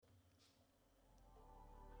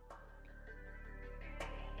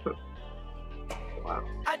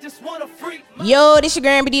Yo, this your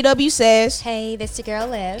Grandma DW Says. Hey, this your girl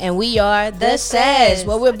Liv. And we are The Says,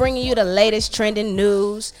 where we're bringing you the latest trending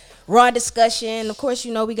news, raw discussion. Of course,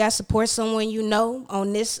 you know we got Support Someone You Know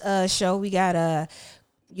on this show. We got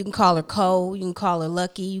you can call her Cole, you can call her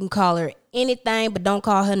Lucky, you can call her anything, but don't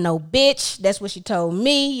call her no bitch. That's what she told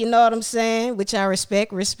me, you know what I'm saying? Which I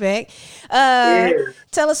respect. Tell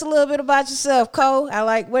us a little bit about yourself, Cole. I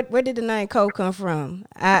like where did the name Cole come from?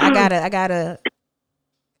 I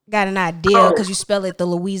got an idea because you spell it the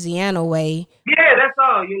Louisiana way. Yeah, that's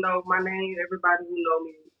all. You know, my name, everybody who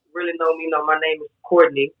really know me know my name is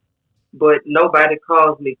Courtney, but nobody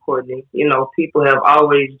calls me Courtney. You know, people have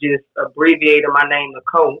always just abbreviated my name to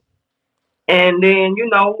Cole. And then, you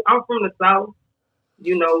know, I'm from the South.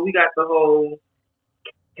 You know, we got the whole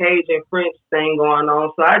Cajun French thing going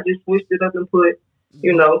on. So I just switched it up and put,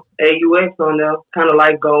 you know, AUX on there, kind of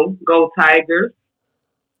like Go Tigers.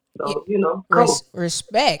 So, you know,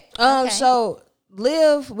 respect. So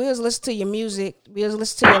Liv, we was listening to your music. We was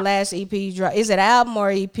listening to your last EP drop. Is it album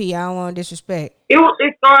or EP? I don't want to disrespect. It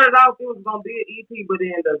started off, it was gonna be an EP, but it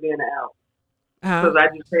ended up being an album because I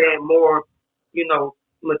just had more, you know,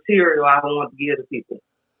 material I don't want to give to people.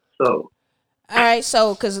 So, all right.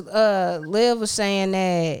 So, because Liv was saying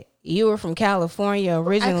that you were from California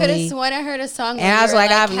originally. I could have sworn I heard a song, and I was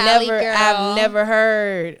like, I've girl. never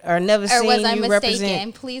heard or never seen was I you mistaken?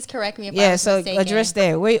 represent. Please correct me if I was mistaken. Address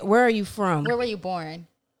that. Where are you from? Where were you born?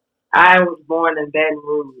 I was born in Baton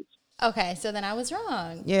Rouge. Okay, so then I was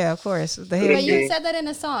wrong. Yeah, of course. But you said that in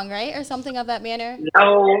a song, right, or something of that manner?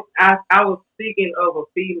 No, I was speaking of a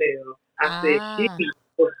female. I said she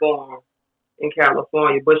was born in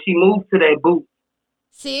California, but she moved to that boot.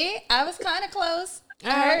 See, I was kind of close.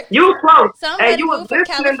 You were close. Somebody you moved from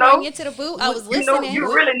California to the boot. I was listening.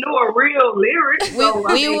 You really knew a real lyric.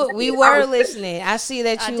 We were listening. I see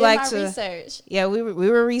that you like to research. Yeah, we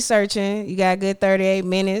were researching. You got a good 38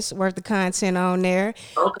 minutes worth of content on there.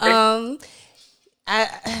 Okay. I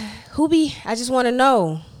just want to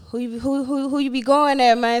know who you be going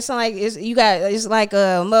at, man. It's like it's like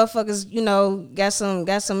motherfuckers, you know, got some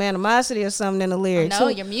animosity or something in the lyrics. No,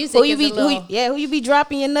 your music who you be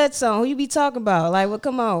dropping your nuts on? Who you be talking about? Like, well,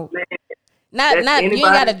 come on. Man, not you ain't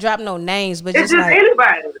gotta drop no names, but it's just like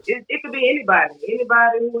anybody. It could be anybody.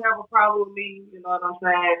 Anybody who have a problem with me, you know what I'm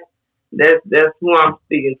saying? That's who I'm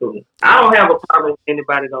speaking to. I don't have a problem with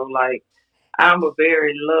anybody though. Like, I'm a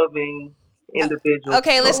very loving individual.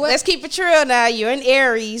 Okay, let's keep it real now. You're an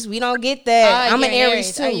Aries. We don't get that. I'm an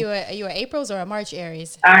Aries too. Are you an April's or a March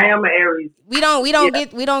Aries? I am an Aries. We don't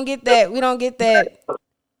get that. We don't get that.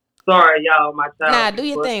 Sorry, y'all. My child. Nah, do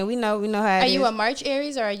your thing. We know how it is. Are you a March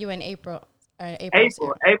Aries or are you an April?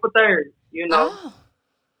 April 3rd. You know. Oh.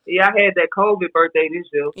 Yeah, I had that COVID birthday this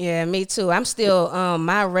year. Yeah, me too. I'm still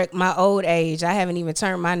my old age. I haven't even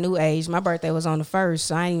turned my new age. My birthday was on the 1st,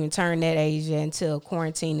 so I ain't even turned that age yet until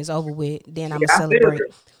quarantine is over with. Then I'm gonna celebrate.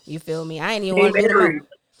 You feel me? I ain't even want to do the most.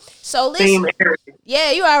 So listen, yeah,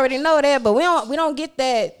 you already know that, but we don't get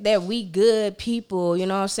that we good people, you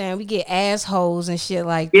know what I'm saying? We get assholes and shit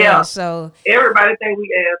like that. So everybody think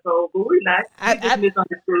we assholes, but we not. We just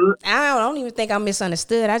misunderstood. I don't even think I'm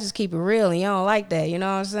misunderstood. I just keep it real, and you don't like that. You know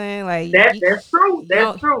what I'm saying? Like that's true.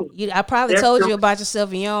 That's true. I probably told you about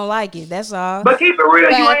yourself, and you don't like it. That's all. But keep it real.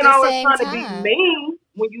 You ain't always trying to be mean.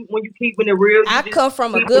 When you keeping it real, I come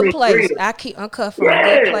from a good place. I come from a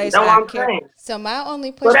good place. That's what I'm saying. So my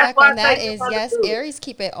only pushback on that is yes, Aries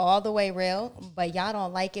keep it all the way real, but y'all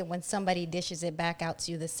don't like it when somebody dishes it back out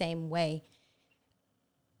to you the same way,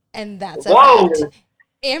 and that's a fact.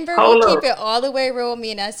 Amber will keep it all the way real with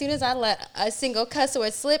me, and as soon as I let a single cuss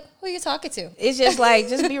word slip, who you talking to? It's just like,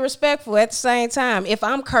 just be respectful at the same time. If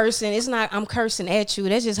I'm cursing, it's not I'm cursing at you.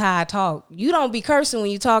 That's just how I talk. You don't be cursing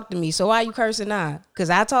when you talk to me, so why you cursing now?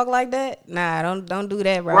 Because I talk like that? Nah, don't do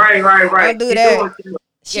that, bro. Right. Don't do that.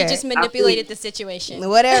 She just manipulated the situation.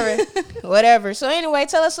 Whatever. So anyway,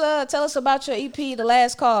 tell us about your EP, The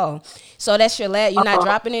Last Call. So that's your last. You're not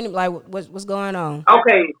dropping any. Like, what's going on?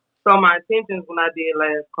 Okay. So my intentions when I did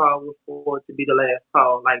Last Call was for it to be the last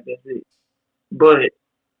call, like that's it. But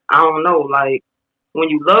I don't know, like when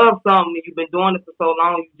you love something and you've been doing it for so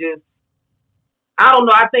long, I don't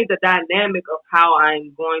know. I think the dynamic of how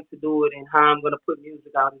I'm going to do it and how I'm going to put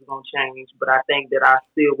music out is going to change. But I think that I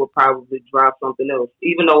still will probably drop something else,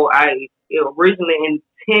 even though I originally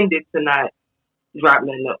intended to not drop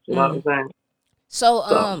nothing else. You know what I'm saying? So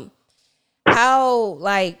how,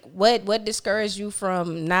 like, what discouraged you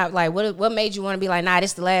from not, like, what made you want to be like, nah, this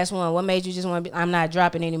is the last one? What made you just want to be, I'm not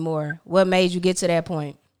dropping anymore? What made you get to that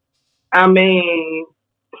point? I mean,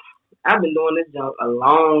 I've been doing this job a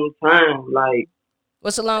long time. Like,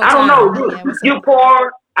 what's a long time? I don't know. You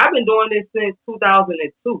pour. I've been doing this since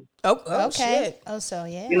 2002. Oh okay. Shit. Oh, so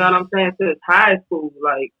yeah. You know what I'm saying? Since high school,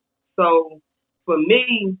 like, so for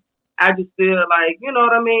me, I just feel like, you know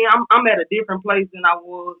what I mean? I'm at a different place than I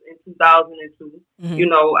was in 2002. Mm-hmm. You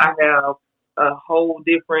know, I have a whole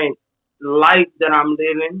different life that I'm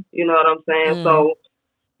living. You know what I'm saying? Mm-hmm. So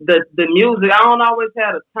the music, I don't always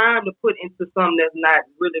have the time to put into something that's not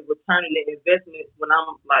really returning the investment when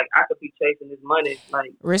I'm like, I could be chasing this money.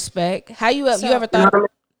 Like, respect. How you ever you know thought? what I mean?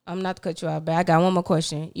 I'm not to cut you off, but I got one more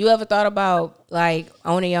question. You ever thought about like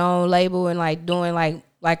owning your own label and like doing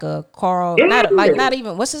like a Carl? Yeah. Not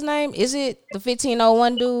even what's his name? Is it the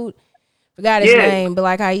 1501 dude? Forgot his Yeah. name, but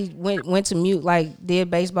like how he went to mute, like did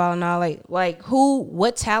baseball and all. Like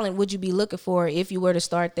what talent would you be looking for if you were to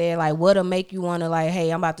start there? Like what'll make you want to like, hey,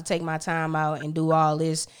 I'm about to take my time out and do all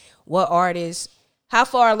this. What artists? How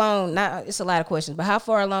far along? Not it's a lot of questions, but how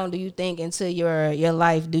far along do you think into your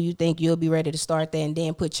life do you think you'll be ready to start that and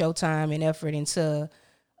then put your time and effort into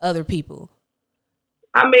other people?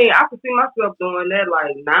 I mean, I could see myself doing that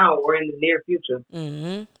like now or in the near future.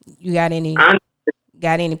 Mm-hmm. You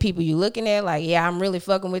got any people you looking at? Like, yeah, I'm really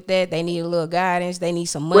fucking with that. They need a little guidance. They need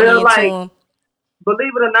some money into like, them.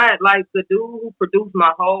 Believe it or not, like the dude who produced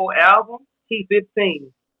my whole album, he's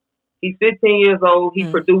 15. He's 15 years old. He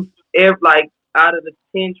produced like out of the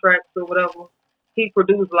 10 tracks or whatever, he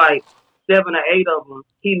produced like 7 or 8 of them.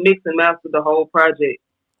 He mixed and mastered the whole project.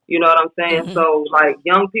 You know what I'm saying? Mm-hmm. So like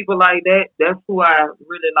young people like that, that's who I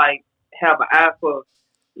really like have an eye for.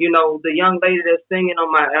 You know, the young lady that's singing on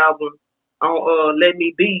my album on Let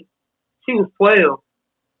Me Be, she was 12.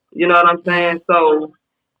 You know what I'm saying? So,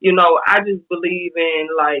 you know, I just believe in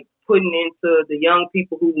like putting into the young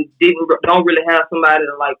people who don't really have somebody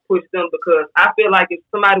to like push them, because I feel like if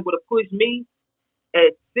somebody would have pushed me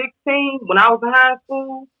at 16 when I was in high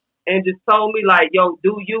school and just told me like, yo,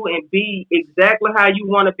 do you and be exactly how you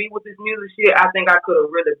want to be with this music shit, I think I could have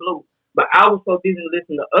really blew. But I was so busy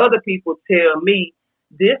listening to other people tell me,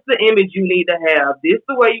 this the image you need to have, this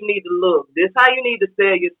the way you need to look, this how you need to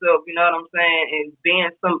sell yourself, you know what I'm saying?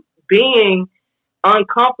 And being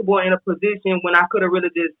uncomfortable in a position when I could have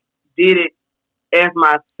really just did it as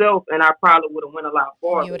myself, and I probably would have went a lot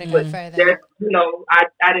farther. You would have gone further. You know, I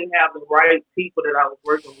didn't have the right people that I was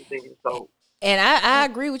working with then. So, and I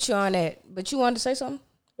agree with you on that. But you wanted to say something?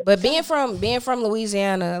 But being from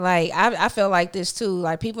Louisiana, like I feel like this too.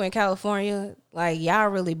 Like people in California, like y'all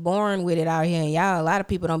really born with it out here, and y'all a lot of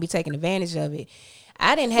people don't be taking advantage of it.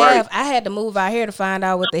 I had to move out here to find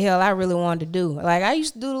out what the hell I really wanted to do. Like I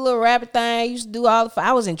used to do the little rabbit thing. I used to do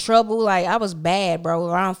I was in trouble. Like I was bad, bro.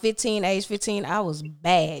 Around age 15, I was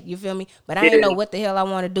bad. You feel me? But I didn't know what the hell I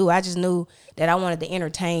wanted to do. I just knew that I wanted to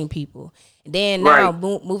entertain people. And then now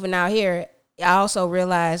moving out here, I also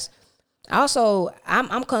realized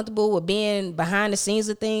I'm comfortable with being behind the scenes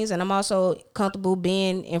of things, and I'm also comfortable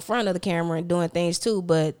being in front of the camera and doing things too.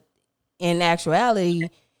 But in actuality,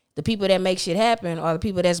 the people that make shit happen are the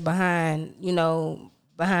people that's behind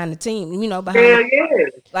the team,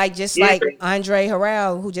 like Andre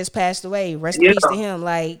Harrell, who just passed away. Rest in peace to him.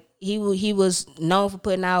 Like he was known for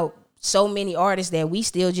putting out so many artists that we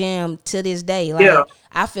still jam to this day. Like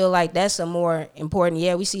I feel like that's a more important.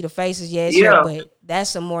 Yeah, we see the faces. But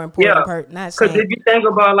that's a more important part. Not because if you think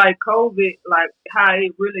about like COVID, like how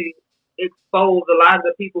it really exposed a lot of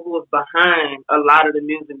the people who was behind a lot of the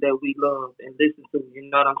music that we loved and listened to. You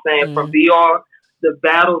know what I'm saying? Mm-hmm. From VR, the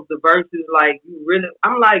battles, the verses, like you really,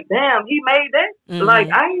 I'm like, damn, he made that. Mm-hmm. Like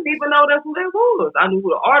I didn't even know that's who that was. I knew who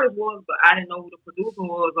the artist was, but I didn't know who the producer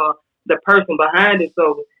was or the person behind it.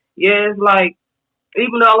 So yeah, it's like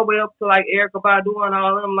even all the way up to like Erykah Badu and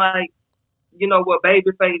all of them, like, you know what,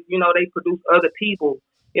 Babyface, you know, they produce other people.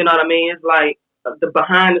 You know what I mean? It's like the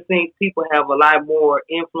behind the scenes people have a lot more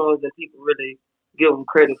influence than people really give them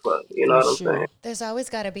credit for. You know what I'm saying? There's always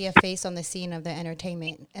got to be a face on the scene of the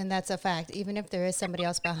entertainment, and that's a fact. Even if there is somebody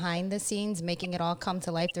else behind the scenes making it all come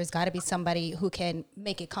to life, there's got to be somebody who can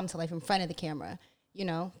make it come to life in front of the camera. You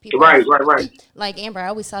know, people right. Like Amber, I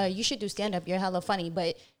always tell her, you should do stand up. You're hella funny,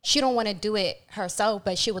 but she don't want to do it herself,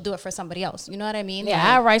 but she will do it for somebody else. You know what I mean? Yeah,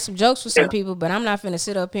 I write some jokes for some people, but I'm not finna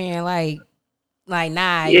sit up here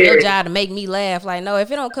and your job to make me laugh. Like, no, if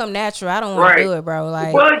it don't come natural, I don't want to do it, bro.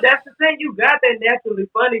 Like, well, that's the thing. You got that naturally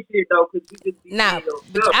funny shit though, because you just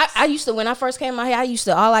be I used to, when I first came out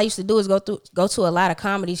here, all I used to do is go to a lot of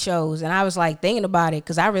comedy shows, and I was like thinking about it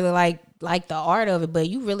because I really like the art of it, but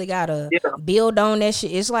you really gotta build on that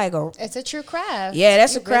shit. It's like it's a true craft. Yeah,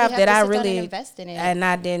 that's a craft that I really invest in it. And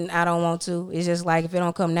I don't want to. It's just like if it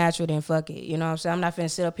don't come natural, then fuck it. You know what I'm saying? I'm not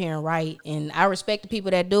finna sit up here and write. And I respect the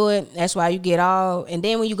people that do it. That's why you get all. And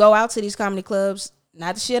then when you go out to these comedy clubs,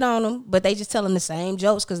 not to shit on them, but they just telling the same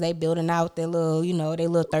jokes because they building out their little, their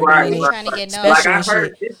little 30 minute trying to get known. Like I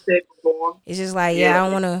heard this shit before. It's just like, I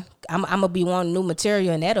don't want to. I'm gonna be wanting new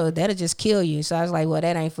material, and that'll just kill you. So I was like, well,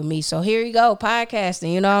 that ain't for me. So here you go,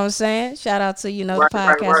 podcasting. You know what I'm saying? Shout out to the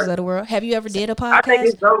podcasters of the world. Have you ever did a podcast? I think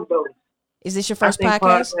it's dope though. Is this your first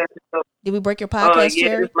podcast? Did we break your podcast, yeah,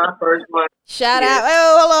 Cherry? It's my first one. Shout out!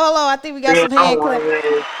 Oh, hold on! I think we got some hand claps.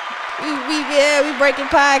 We breaking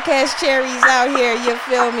podcast cherries out here. You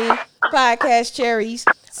feel me? Podcast cherries.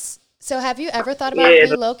 So, have you ever thought about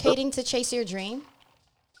relocating to chase your dream?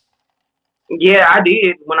 Yeah, I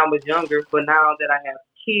did when I was younger, but now that I have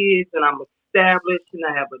kids and I'm established and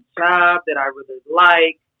I have a job that I really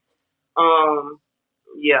like,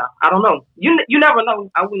 yeah, I don't know. You never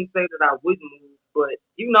know. I wouldn't say that I wouldn't move, but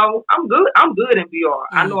I'm good. I'm good in VR.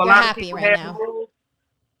 I know a lot of people have to move.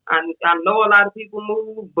 I know a lot of people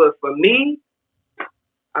move, but for me,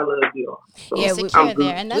 I love VR. So yeah, secure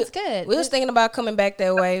there, and that's good. We was thinking about coming back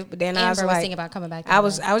that way, but then I was thinking about coming back. I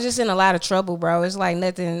was just in a lot of trouble, bro. It's like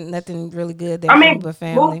nothing really good there. But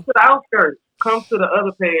family. Move to the outskirts. Come to the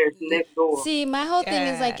other parents next door. See, my whole thing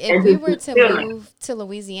is like, if we were to move to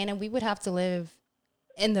Louisiana, we would have to live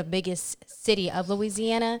in the biggest city of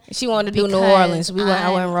Louisiana. She wanted to do New Orleans.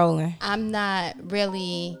 I went rolling. I'm not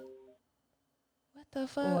really. What the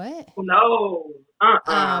fuck? What? No.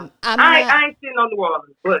 I ain't sitting on New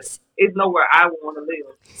Orleans, but it's nowhere I want to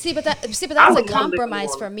live. See, but that's a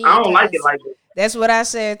compromise for me. I don't like it like this. That's what I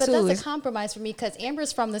said too. But that's a compromise for me because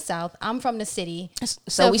Amber's from the South. I'm from the city.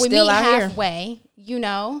 So if we still meet out halfway,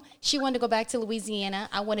 she wanted to go back to Louisiana.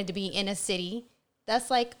 I wanted to be in a city. That's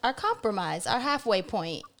like our compromise, our halfway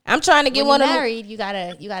point. I'm trying to get one of them. Married, you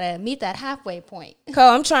gotta meet that halfway point.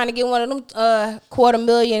 I'm trying to get one of them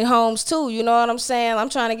 $250,000 homes too. You know what I'm saying? I'm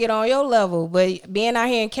trying to get on your level, but being out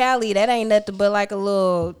here in Cali, that ain't nothing but like a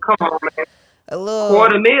little. Come on, man. A little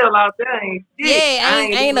 $250,000 out there ain't shit. Yeah,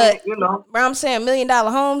 ain't Bro, I'm saying $1 million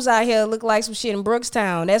homes out here look like some shit in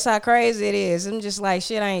Brookstown. That's how crazy it is. I'm just like,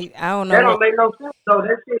 shit I don't know. That don't make no sense though.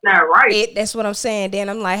 That shit not right. That's what I'm saying. Then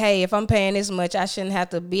I'm like, hey, if I'm paying this much, I shouldn't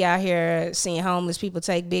have to be out here seeing homeless people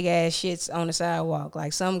take big ass shits on the sidewalk.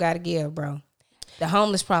 Like, something got to give, bro. The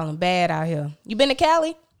homeless problem bad out here. You been to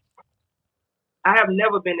Cali? I have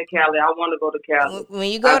never been to Cali. I want to go to Cali. When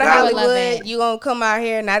you go to Hollywood, you going to come out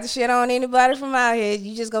here, not to shit on anybody from out here.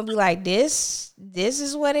 You just going to be like, this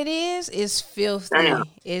is what it is. It's filthy. Damn.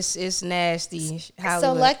 It's nasty. Hollywood.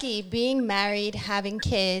 So, Lucky, being married, having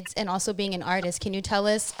kids, and also being an artist, can you tell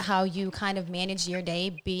us how you kind of manage your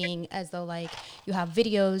day, being as though like you have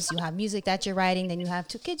videos, you have music that you're writing, then you have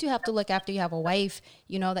 2 kids you have to look after, you have a wife,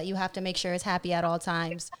 that you have to make sure is happy at all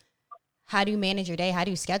times. How do you manage your day? How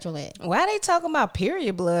do you schedule it? Why are they talking about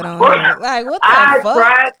period blood on here? Like, what the fuck?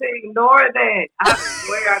 I tried to ignore that. I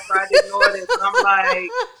swear I tried to ignore that. I'm like,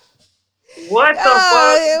 what the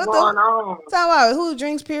fuck is going on? Talking about who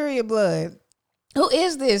drinks period blood? Who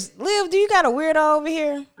is this? Liv, do you got a weirdo over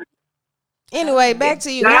here? Anyway, back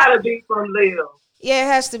to you. Gotta be from Liv. Yeah, it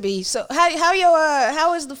has to be. So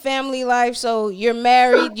how is the family life? So you're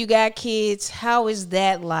married, you got kids. How is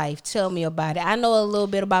that life? Tell me about it. I know a little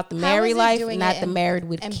bit about the married life, not the married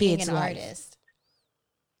with kids being an life. Artist.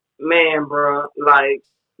 Man, bro, like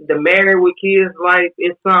the married with kids life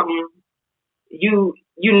is something you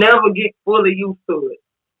never get fully used to it.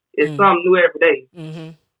 It's something new every day. Mm-hmm.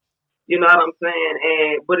 You know what I'm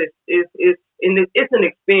saying? But it's an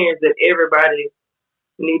experience that everybody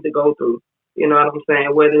needs to go through. You know what I'm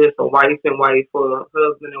saying? Whether it's a wife and wife or a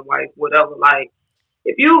husband and wife, whatever. Like,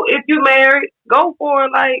 if you married, go for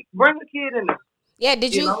it. Like, bring a kid in there. Yeah.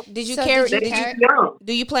 Did you carry?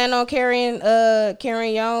 Do you plan on carrying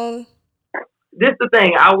your own? This the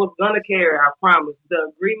thing. I was gonna carry. I promise.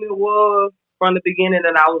 The agreement was from the beginning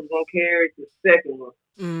that I was gonna carry the second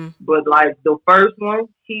one. But like the first one,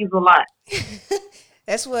 he's a lot.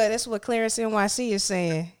 That's what Clarence NYC is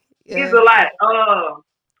saying. He's a lot.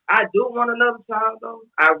 I do want another child though.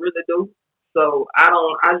 I really do. So I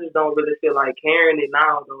just don't really feel like carrying it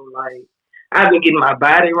now though. Like, I've been getting my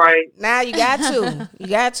body right. Now you got to. You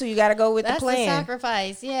got to go with the plan. That's the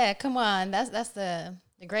sacrifice. Yeah, come on. That's the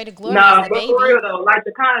greater glory. No, but for real though, like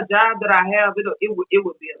the kind of job that I have, it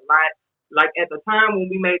would be a lot. Like at the time when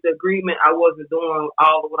we made the agreement, I wasn't doing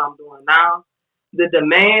all of what I'm doing now. The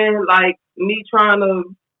demand, like me trying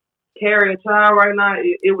to carry a child right now,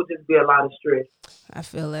 it would just be a lot of stress. I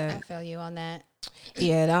feel that. I feel you on that.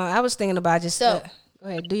 Yeah, I was thinking about just. Go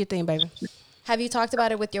ahead, do your thing, baby. Have you talked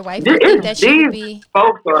about it with your wife? Do you think that she would be?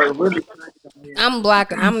 Folks are really. I'm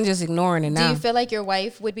blocking. I'm just ignoring it now. Do you feel like your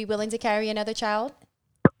wife would be willing to carry another child?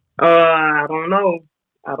 I don't know.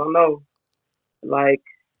 Like,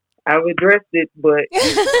 I've addressed it, but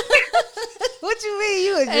what you mean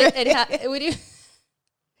you addressed it? Would you?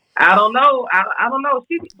 I don't know. I don't know.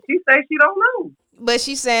 She say she don't know. But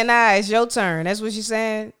she's saying, nah, it's your turn. That's what she's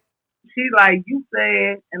saying. She like, you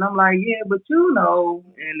said, and I'm like, yeah, but you know,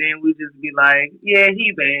 and then we just be like, yeah,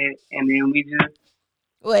 he bad, and then we just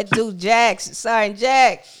What do Jax? Sorry,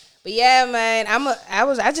 Jack. But yeah, man, I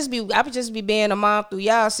would just be being a mom through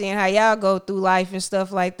y'all, seeing how y'all go through life and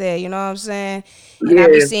stuff like that. You know what I'm saying? And I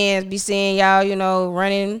yeah, be seeing y'all, you know,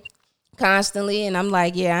 running constantly, and I'm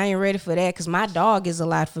like, yeah, I ain't ready for that because my dog is a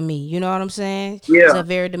lot for me. You know what I'm saying? He's yeah. a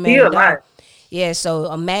very He a demanding lot. dog. Yeah,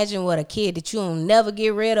 so imagine what a kid that you don't never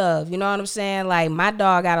get rid of. You know what I'm saying? Like my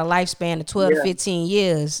dog got a lifespan of 12 to Yeah, 15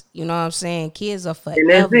 years. You know what I'm saying? Kids are and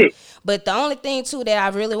that's forever. it. But the only thing too that I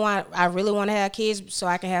really want to have kids so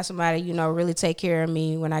I can have somebody, you know, really take care of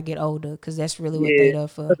me when I get older, because that's really what they Yeah. there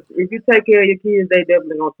for. 'Cause if you take care of your kids, they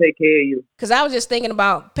definitely gonna take care of you. Because I was just thinking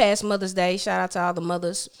about past Mother's Day. Shout out to all the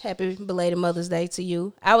mothers. Happy belated Mother's Day to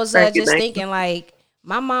you. I was Thank you, just thank you. thinking, like,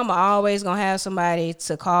 my mama always going to have somebody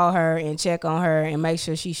to call her and check on her and make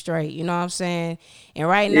sure she's straight. You know what I'm saying? And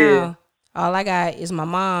right Yeah, now, all I got is my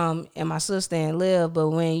mom and my sister and Liv. But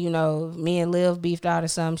when, you know, me and Liv beefed out or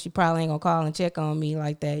something, she probably ain't going to call and check on me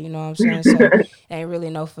like that. You know what I'm saying? So it ain't really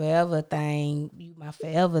no forever thing. You my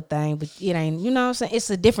forever thing. But it ain't, you know what I'm saying? It's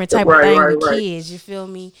a different type of right, thing right, with right. kids. You feel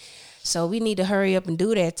me? So we need to hurry up and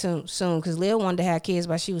do that soon, because Lil wanted to have kids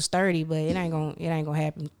by she was 30, but it ain't gonna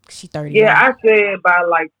happen. She 30 Yeah, now. I said by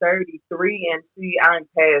like 33, and see, I'm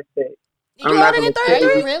past that. You I'm not older gonna than Are tell you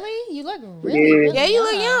 33? you. really? You look really, Yeah, Yeah, really you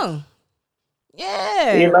look young. young. you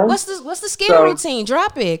Yeah. know. What's the skin So routine?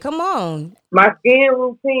 Drop it. Come on. my skin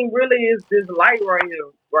routine really is this light right here,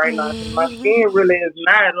 right now. 'Cause my skin really is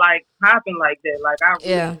not like popping like that. Like I really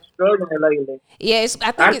Yeah. been struggling lately. Yeah.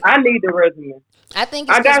 I need the regimen. It's I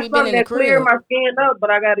because got we've been something in the that clear crib. my skin up, but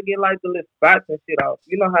I got to get like the little spots and shit off.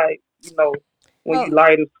 You know how when you Hold,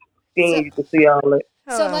 light the So, skin, you can see all that.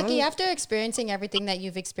 hold so on. Let Lucky, me. after experiencing everything that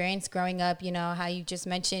you've experienced growing up, you know, how you just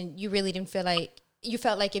mentioned you really didn't feel like you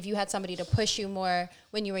felt like if you had somebody to push you more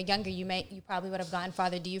when you were younger, you probably would have gotten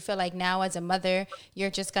farther. Do you feel like now as a mother,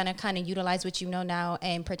 you're just gonna kind of utilize what you know now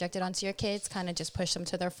and project it onto your kids, kind of just push them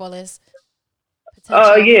to their fullest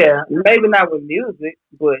potential? Yeah, maybe not with music,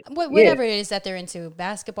 but yeah, Whatever it is that they're into,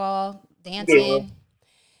 basketball, yeah, dancing.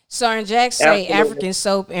 Sergeant Jack say absolutely. African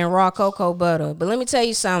soap and raw cocoa butter. But let me tell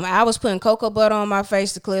you something. I was putting cocoa butter on my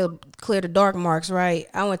face to clear the dark marks, right?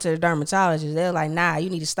 I went to the dermatologist. They're like, nah, you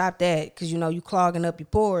need to stop that because, you know, you clogging up your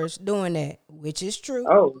pores doing that, which is true.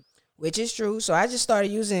 Oh, Which is true. So I just started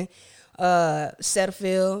using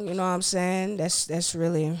Cetaphil, you know what I'm saying? That's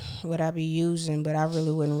really what I be using, but I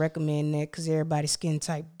really wouldn't recommend that because everybody's skin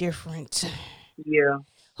type different. yeah.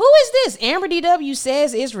 Who is this? Amber DW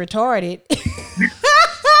says it's retarded.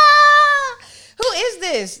 Who is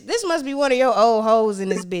this? This must be one of your old hoes in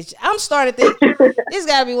this bitch. I'm starting to think this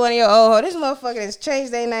gotta be one of your old hoes. This motherfucker has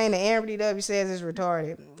changed their name to Amber DW says it's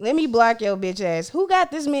retarded. Let me block your bitch ass. Who got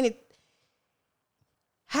this many?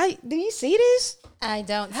 How do you see this? I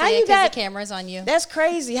don't How see it you because the got? camera's on you. That's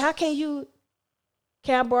crazy. How can you?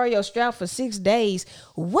 Can I borrow your strap for 6 days?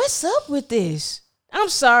 What's up with this? I'm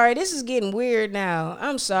sorry. This is getting weird now.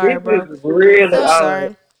 I'm sorry, This bro. is really I'm So odd.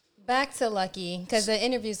 sorry. back to Lucky, because the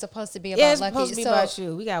interview is supposed to be Yeah, about it's supposed Lucky. to be So about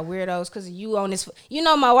you. We got weirdos because of you on this. You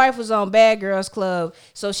know, my wife was on Bad Girls Club,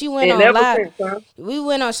 so she went And on ever live. since,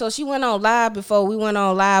 huh? So she went on live before we went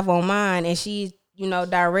on live on mine, and she, you know,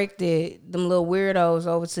 directed them little weirdos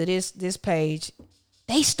over to this page.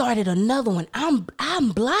 They started another one. I'm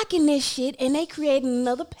blocking this shit, and they created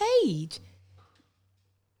another page.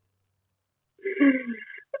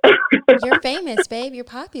 you're famous, babe. You're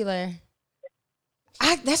popular.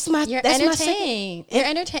 That's You're my second. entertaining.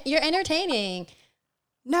 You're entertaining.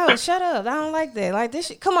 No, shut up. I don't like that. Like this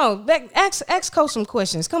shit. Come on, ask Cole some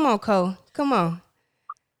questions. Come on, Cole. Come on.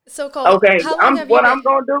 So Cole, Okay, how long have you what been? I'm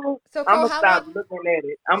gonna do. So I'm Cole, gonna how stop long? looking at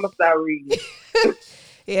it. I'm gonna stop reading.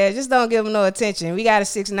 Yeah, just don't give him no attention. We got a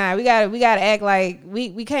 6'9". We gotta act like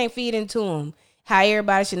we can't feed into him. How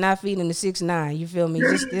everybody should not feed into 6'9". You feel me?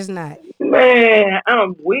 Just it's not. Man,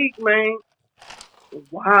 I'm weak, man.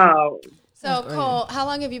 Wow. That's So crazy. Cole, how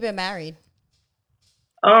long have you been married?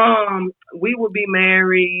 We would be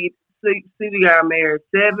married. See, we got married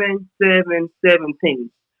 7/7/17.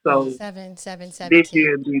 So 7/7/17. this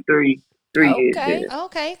year would be three years. Okay. Yeah.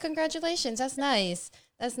 Okay, congratulations. That's nice.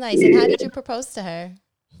 That's nice. And how did you Yeah. propose to her?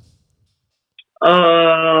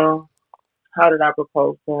 How did I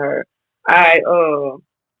propose to her? I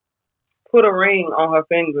put a ring on her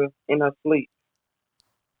finger in her sleep,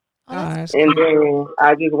 Oh, Oh, that's that's and cute. then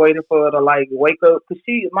I just waited for her to like wake up. Cause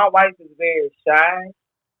my wife is very shy,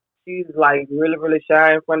 she's like really, really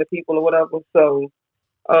shy in front of people or whatever. So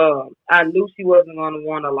I knew she wasn't gonna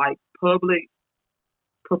want to like public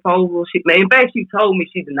proposal. In fact, she told me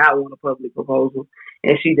she did not want a public proposal,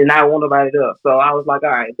 and she did not want nobody else. So I was like, all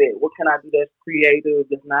right, bet. What can I do that's creative,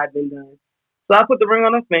 that's not been done? So I put the ring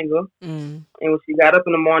on her finger, and when she got up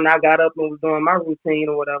in the morning, I got up and was doing my routine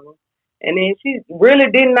or whatever. And then she really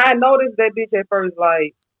did not notice that bitch at first.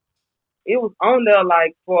 Like, it was on there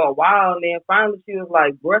like for a while, and then finally she was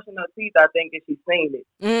like brushing her teeth, I think, and she seen it.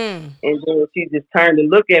 And then she just turned to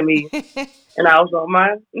look at me, and I was on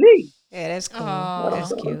my knee. Yeah, that's cool.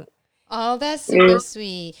 That's cute. Oh, that's super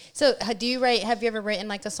sweet. So, do you write? Have you ever written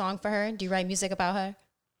like a song for her? Do you write music about her?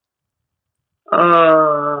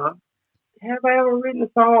 Have I ever written a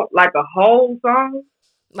song, like a whole song?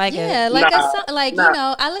 Like a song, like you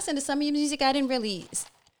know, I listen to some of your music. I don't really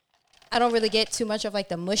get too much of like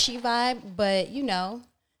the mushy vibe, but you know.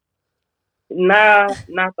 Nah,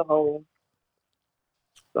 not the whole.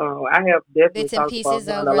 So I have definitely bits and pieces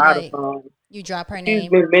about over a lot like of songs. You drop her name. She's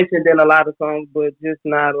been mentioned in a lot of songs, but just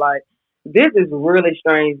not like. This is really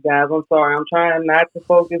strange, guys. I'm sorry. I'm trying not to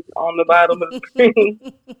focus on the bottom of the screen.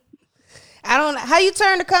 I don't know. How you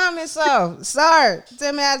turn the comments off? Sorry.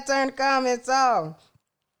 Tell me how to turn the comments off.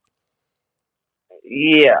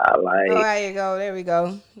 Yeah, like. Oh, there you go. There we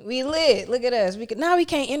go. We lit. Look at us. Now we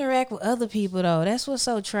can't interact with other people, though. That's what's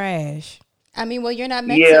so trash. I mean, well, you're not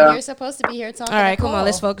meant to. You're supposed to be here talking. All right, come on.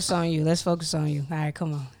 Let's focus on you. All right,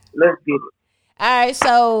 come on. Let's get it. All right,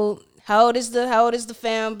 so how old is the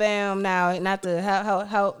fam bam now? Not the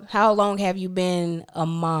how long have you been a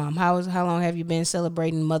mom? How long have you been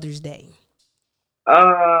celebrating Mother's Day?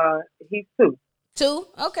 He's 2. 2?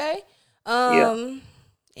 Okay. And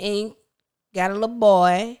got a little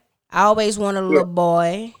boy. I always wanted a little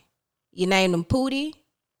boy. You named him Pootie?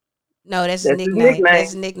 No, that's his nickname. That's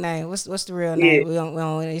his nickname. What's the real name? We don't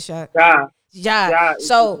want any shot. Ja.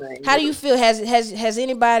 So how do you feel? Has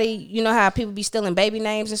anybody, you know how people be stealing baby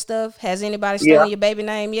names and stuff? Has anybody stolen your baby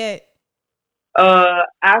name yet?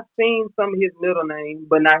 I've seen some of his middle name,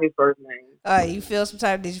 but not his first name. Did you feel some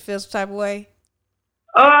type of way?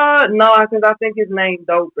 No, because I think his name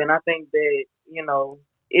dope, and I think that, you know,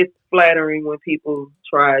 it's flattering when people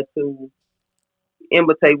try to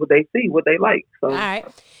imitate what they see, what they like. So. All right.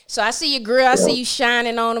 So I see your grill. I see you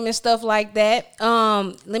shining on them and stuff like that.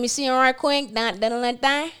 Let me see him right quick.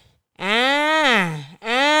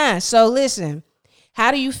 So listen,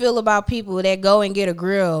 how do you feel about people that go and get a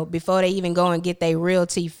grill before they even go and get their real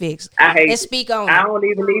teeth fixed? I hate Let's speak on it. I don't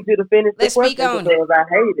even need you to finish the question because I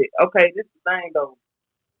hate it. Okay, this is the thing though.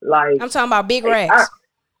 Like, I'm talking about big racks.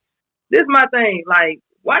 This is my thing. Like,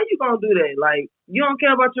 why you gonna do that? Like, you don't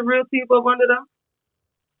care about your real teeth up under them?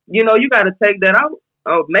 You know, you got to take that out.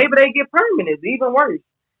 Oh, maybe they get permanent. Even worse.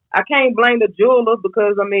 I can't blame the jeweler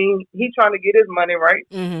because, I mean, he trying to get his money right.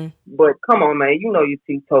 Mm-hmm. But come on, man. You know your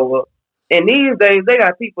teeth toe up. And these days, they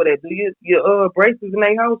got people that do your braces in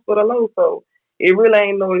their house for the low. So it really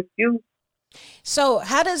ain't no excuse. So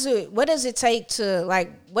what does it take to,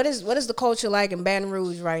 like, what is the culture like in Baton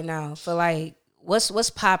Rouge right now for, like, what's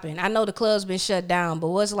popping? I know the club's been shut down, but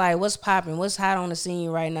what's popping? What's hot on the scene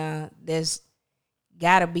right now? There's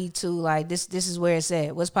gotta be too, like, this is where it's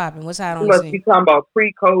at. What's popping? What's hot on the scene? You talking about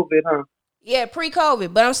pre-COVID, huh? Yeah,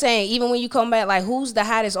 pre-COVID. But I'm saying, even when you come back, like, who's the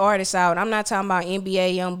hottest artist out? I'm not talking about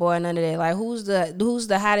NBA, YoungBoy, none of that. Like, who's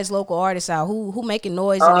the hottest local artist out? Who making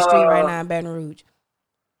noise in the street right now in Baton Rouge?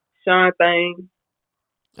 Sean Thing.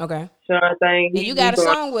 Okay. Sean Thing. And you got a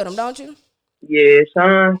song with him, don't you? Yeah,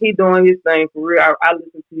 Sean, he doing his thing for real. I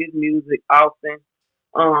listen to his music often.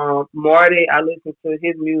 Marty, I listen to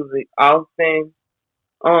his music often.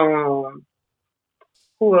 Who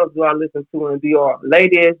else do I listen to in DR?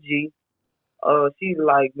 Lady SG. She's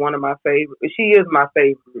like one of my favorite. She is my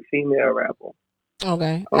favorite female rapper.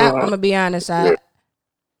 Okay, I'm gonna be honest. I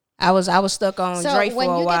was stuck on Drake for a while. So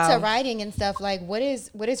when you get to writing and stuff, like, what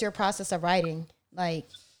is your process of writing? Like,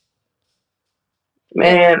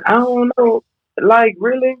 man, I don't know. Like,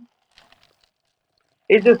 really,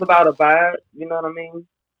 it's just about a vibe. You know what I mean?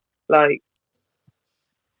 Like,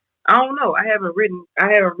 I don't know. I haven't written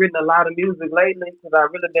a lot of music lately because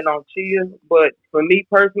I've really been on chill. But for me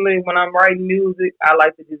personally, when I'm writing music, I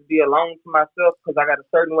like to just be alone to myself because I got a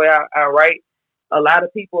certain way I write. A lot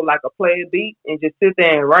of people like to play a beat and just sit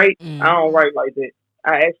there and write. I don't write like that.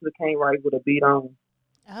 I actually can't write with a beat on.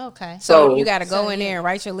 Oh, okay. So you got to go in there and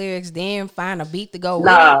write your lyrics, then find a beat to go with.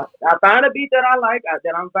 Nah, I find a beat that I like,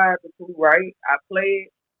 that I'm vibing to, right? I play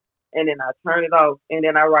it, and then I turn it off, and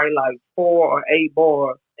then I write like 4 or 8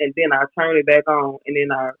 bars, and then I turn it back on, and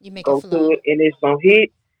then I go to it, and it's gonna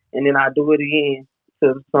hit, and then I do it again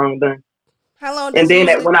till the song done. How long And does then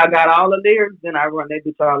usually, when I got all the lyrics, then I run that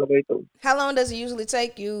bitch all the way through. how long does it usually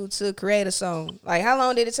take you to create a song? Like, how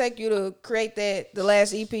long did it take you to create the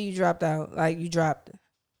last EP you dropped out? Like, you dropped it.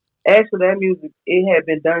 Actually, that music, it had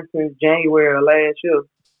been done since January of last year.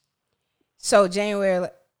 So January,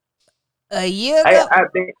 a year ago. I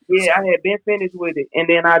had been finished with it, and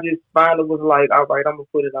then I just finally was like, all right, I'm gonna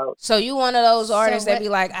put it out. So you one of those artists that be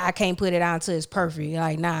like, I can't put it out until it's perfect.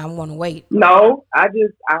 Like, nah, I'm gonna wait. No, I had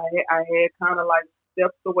kind of like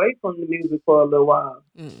stepped away from the music for a little while.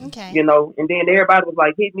 Okay. You know, and then everybody was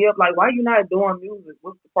like, hit me up, like, why you not doing music?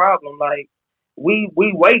 What's the problem? Like, we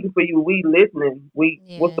waiting for you. We listening.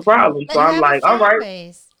 What's the problem? But so I'm like, all right.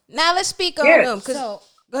 Base. Now let's speak on them.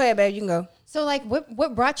 Go ahead, babe. You can go. So, like,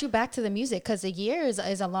 what brought you back to the music? Because a year is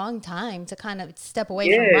a long time to kind of step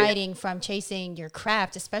away from writing, from chasing your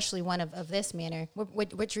craft, especially one of this manner.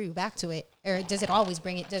 What drew you back to it? Or does it always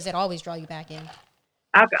draw you back in?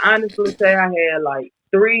 I can honestly say I had, like,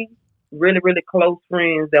 3 really, really close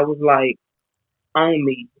friends that was, like, on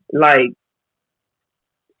me. Like,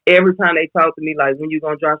 every time they talked to me, like, when you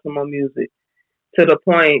gonna drop some more music? To the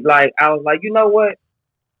point, like, I was like, you know what?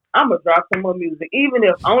 I'm gonna drop some more music. Even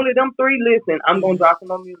if only them 3 listen, I'm gonna drop some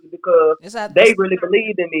more music because they really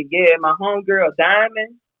believed in me. Yeah, my homegirl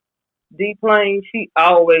Diamond, D Plane, she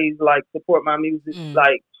always like support my music.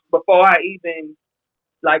 Like before I even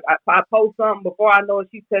like I post something, before I know it,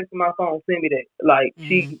 she texting my phone, send me that. Like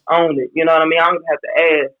she owned it. You know what I mean? I don't have to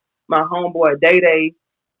ask. My homeboy Day Day,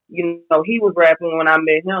 you know, he was rapping when I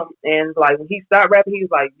met him, and like when he stopped rapping, he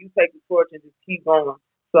was like, "You take the torch and just keep going."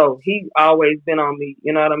 So he always been on me,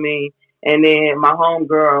 you know what I mean? And then my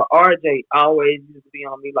homegirl RJ always used to be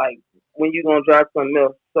on me, like, when you gonna drop something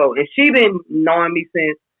else? So, and she been knowing me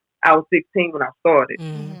since I was 16 when I started.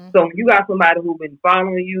 So when you got somebody who been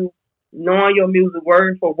following you, knowing your music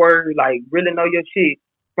word for word, like really know your shit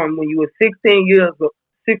from when you were 16 years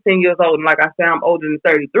old, and like I said, I'm older than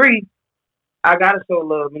 33. I gotta show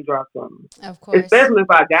love and drop something. Of course. Especially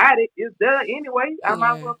if I got it. It's there anyway. I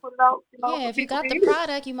might as well put it out. You know, if you got the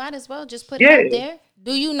product, you might as well just put it out there.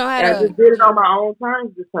 Do you know how to? I just did it on my own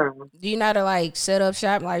terms this time. Do you know how to like set up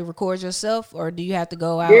shop, like record yourself, or do you have to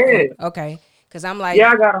go out? Yeah. Okay. Because I'm like.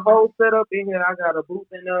 Yeah, I got a whole setup in here. I got a booth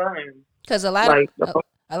in there. Because a lot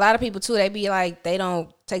of people too, they be like, they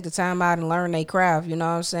don't take the time out and learn their craft. You know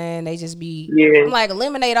what I'm saying? They just be. Yeah. I'm like,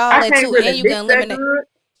 eliminate all that too, really and you can eliminate.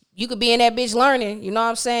 You could be in that bitch learning, you know what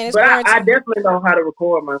I'm saying? It's but I definitely know how to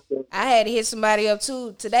record myself. I had to hit somebody up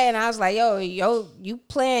too today, and I was like, yo, you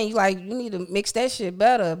playing, you need to mix that shit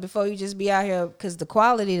better before you just be out here, because the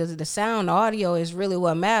quality of the sound, the audio is really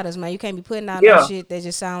what matters, man. You can't be putting out no shit that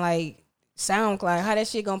just sound like SoundCloud. How that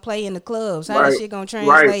shit gonna play in the clubs? How that shit gonna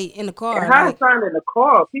translate in the car? And how it sound in the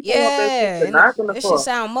car? People want that shit to knock in the car. That shit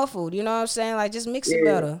sound muffled. You know what I'm saying? Like, just mix it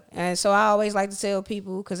better. And so I always like to tell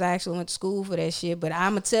people, because I actually went to school for that shit. But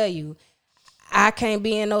I'ma tell you, I can't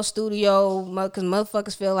be in no studio because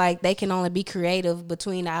motherfuckers feel like they can only be creative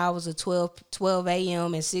between the hours of 12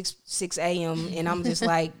 a.m. and 6 a.m. And I'm just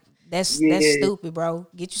like, that's stupid, bro.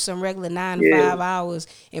 Get you some regular 9 to 5 hours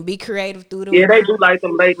and be creative through them. Yeah, they do like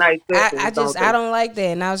them late night sessions. I don't like that.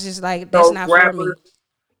 And I was just like, that's not for me.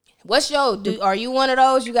 What's are you one of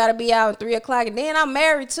those? You got to be out at 3 o'clock, and then I'm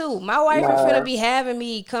married too. My wife is gonna be having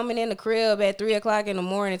me coming in the crib at 3 o'clock in the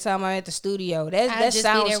morning, time I'm at the studio. That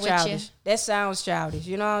sounds childish. That sounds childish.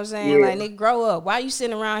 You know what I'm saying? Like, nigga, grow up. Why you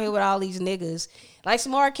sitting around here with all these niggas? Like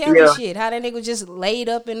some R. Kelly shit. How that nigga just laid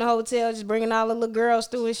up in the hotel, just bringing all the little girls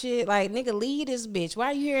through and shit. Like, nigga, leave this bitch.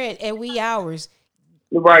 Why are you here at wee hours?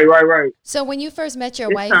 Right. So when you first met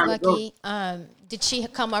your wife, Lucky, did she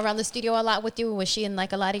come around the studio a lot with you? Was she in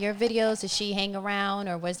like a lot of your videos? Did she hang around,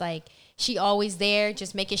 or was like she always there,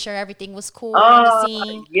 just making sure everything was cool on the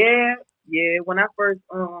scene? Yeah. When I first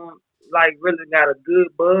like really got a good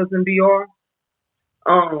buzz in DR,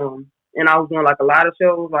 and I was doing like a lot of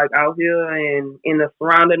shows like out here and in the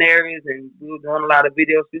surrounding areas, and we were doing a lot of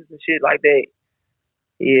video shoots and shit like that.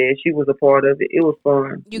 Yeah, she was a part of it. It was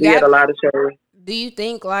fun. We had a lot of shows. Do you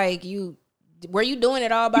think like were you doing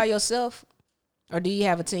it all by yourself, or do you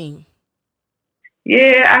have a team?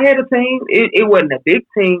 Yeah, I had a team. It wasn't a big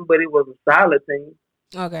team, but it was a solid team.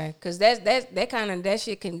 Okay, because that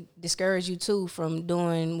shit can discourage you too from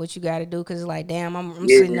doing what you got to do. Because it's like, damn, I'm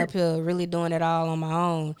sitting up here really doing it all on my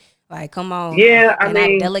own. Like, come on. Yeah, I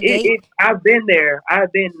mean, delegate? I've been there.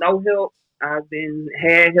 I've been no help. I've been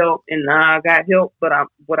had help, and now I got help. But I'm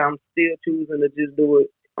still choosing to just do it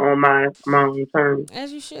on my own terms.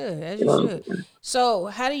 As you should. So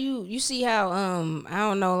how do you see how I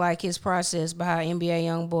don't know, like his process behind NBA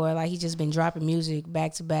Youngboy, like he just been dropping music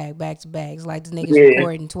back to back. It's like the niggas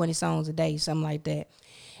recording 20 songs a day, something like that.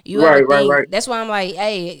 You ever think that's why I'm like,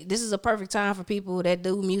 hey, this is a perfect time for people that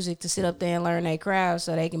do music to sit up there and learn their craft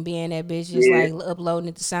so they can be in that bitch just like uploading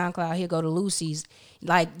it to SoundCloud. He'll go to Lucy's.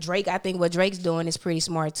 Like Drake, I think what Drake's doing is pretty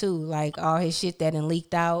smart too. Like all his shit that done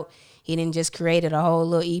leaked out. He didn't just created a whole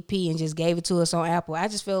little EP and just gave it to us on Apple. I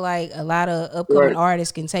just feel like a lot of upcoming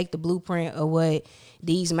artists can take the blueprint of what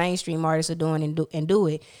these mainstream artists are doing and do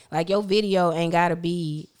it. Like your video ain't gotta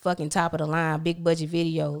be fucking top of the line, big budget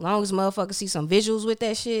video. Long as motherfuckers see some visuals with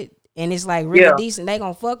that shit and it's like really decent, they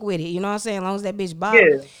gonna fuck with it. You know what I'm saying? As long as that bitch bop.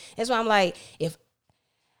 Yeah. That's why I'm like, if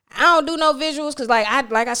I don't do no visuals, cause like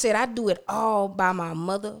I said, I do it all by my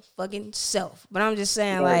motherfucking self. But I'm just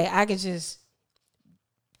saying, like I can just.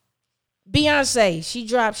 Beyonce, she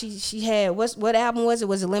dropped. She had what album was it?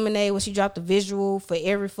 Was it Lemonade? Where she dropped the visual for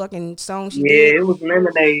every fucking song she did? Yeah, it was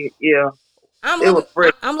Lemonade. Yeah, I'm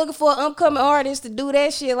looking for an upcoming artist to do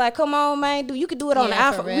that shit. Like, come on, man, you could do it on the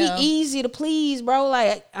iPhone. We easy to please, bro.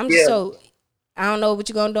 Like, I'm just so. I don't know what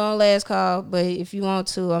you're gonna do on Last Call, but if you want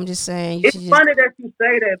to, I'm just saying. It's funny that you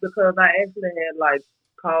say that because I actually had like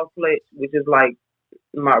Carl Fletch, which is like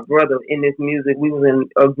my brother in this music. We was in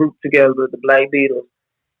a group together, the Black Beatles.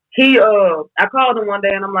 I called him one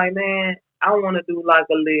day and I'm like, man, I want to do like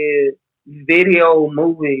a little video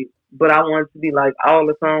movie, but I want it to be like all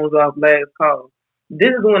the songs off Last Call. This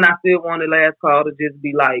is when I still wanted Last Call to just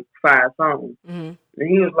be like 5 songs. Mm-hmm. And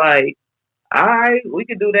he was like, all right, we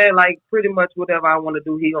can do that. Like pretty much whatever I want to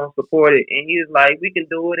do, he gonna support it. And he was like, we can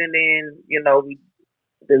do it. And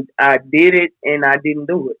then, I did it and I didn't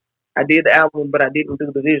do it. I did the album, but I didn't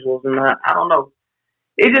do the visuals. And I don't know.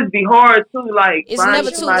 It just be hard too, like it's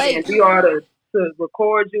never too late. And be hard to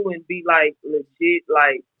record you and be like legit,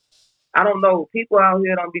 like I don't know. People out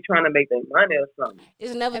here don't be trying to make their money or something.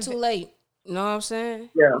 It's never too late. You know what I'm saying?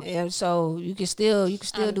 Yeah. And so you can still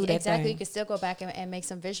do that exactly. thing. You can still go back and make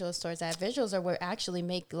some visuals towards that. Visuals are what actually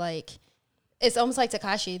make like. It's almost like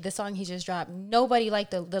Tekashi, the song he just dropped. Nobody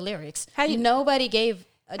liked the lyrics. Nobody gave.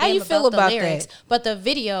 How you feel about lyrics, that? But the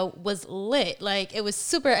video was lit. Like it was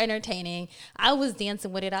super entertaining. I was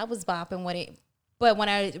dancing with it. I was bopping with it. But when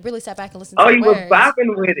I really sat back and listened to the words, you was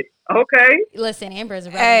bopping with it. Okay. Listen, Amber is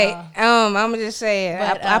a rebel. Hey, I'm just saying.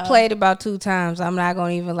 I played about 2 times. I'm not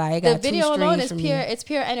gonna even lie. It got the video alone is pure. It's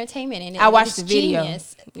pure entertainment, and I watched the video.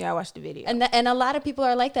 Genius. Yeah, I watched the video. And a lot of people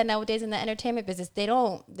are like that nowadays in the entertainment business. They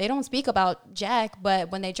don't speak about Jack, but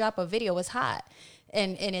when they drop a video, it's hot.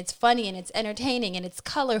 And it's funny and it's entertaining and it's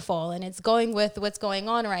colorful and it's going with what's going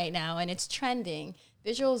on right now and it's trending.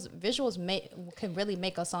 Visuals can really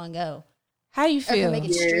make a song go. How you feel? Or make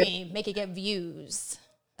it stream, make it get views.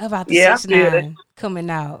 About the 6ix9ine coming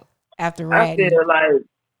out after Ratting.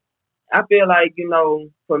 I feel like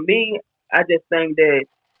for me, I just think that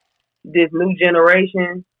this new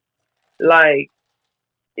generation, like.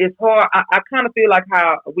 It's hard. I kind of feel like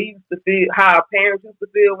how we used to feel, how our parents used to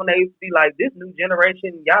feel when they used to be like, this new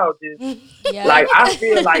generation, y'all just, like, I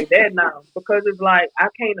feel like that now. Because it's like, I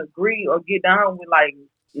can't agree or get down with, like,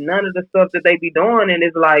 none of the stuff that they be doing. And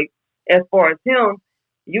it's like, as far as him,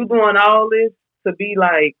 you doing all this to be,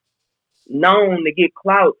 like, known, to get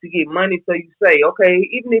clout, to get money. So you say, okay,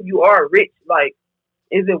 even if you are rich, like,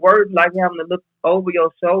 is it worth, like, having to look over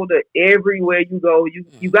your shoulder everywhere you go?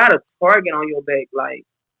 You got a target on your back, like.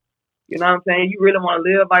 You know what I'm saying? You really want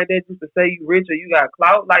to live like that just to say you rich or you got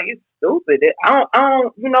clout? Like, it's stupid. I'm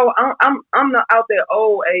not out there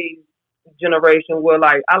old age generation where,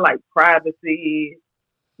 like, I like privacy,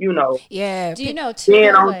 Yeah. Do you know, too?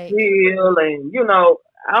 Being on chill and,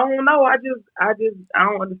 I don't know. I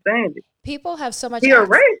don't understand it. People have so much. He a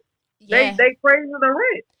rat. Yeah. They crazy the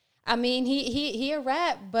rat. I mean, he a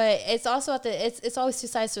rat, but it's also it's always 2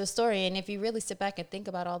 sides to a story. And if you really sit back and think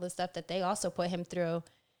about all the stuff that they also put him through,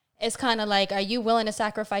 it's kind of like, are you willing to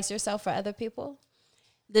sacrifice yourself for other people?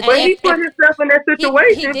 But he put himself in that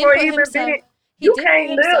situation for even being. You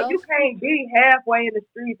can't be halfway in the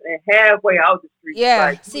streets and halfway out the streets. Yeah,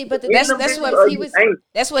 like, see, but that's what he was.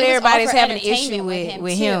 That's what everybody's having an issue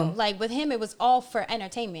with him. Like with him, it was all for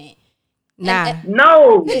entertainment. Nah,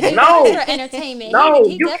 no, for entertainment. No,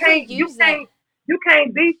 you can't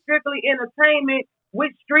be strictly entertainment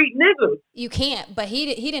with street niggas. You can't, but he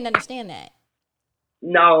didn't understand that.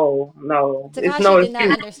 No. Tekashi did not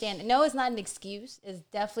understand. No, it's not an excuse. It's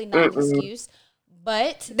definitely not an excuse.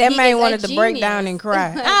 But that man wanted to break down and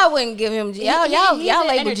cry. I wouldn't give him. Y'all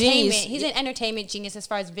label genius. He's an entertainment genius as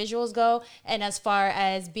far as visuals go, and as far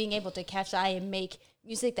as being able to catch the eye and make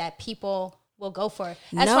music that people will go for.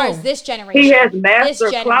 As far as this generation, he has master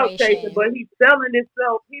clout chasing, but he's selling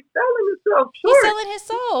himself. He's selling himself short. He's selling his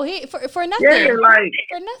soul. For nothing. Yeah, like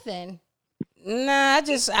for nothing. Nah,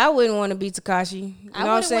 I wouldn't want to be Tekashi. You know what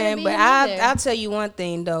I'm saying? But I'll tell you one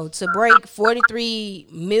thing though. To break 43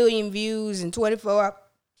 million views in 24 hours,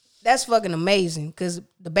 that's fucking amazing. Cause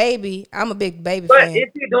the baby, I'm a big baby fan. But is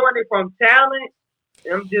he doing it from talent?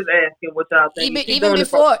 I'm just asking what y'all think. Is he even doing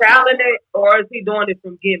before it from talent, or is he doing it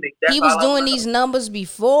from gimmick? He was doing these numbers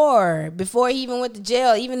before he even went to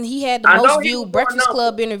jail. Even he had the most viewed Breakfast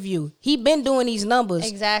Club interview. He been doing these numbers.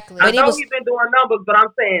 Exactly. I know he's been doing numbers, but I'm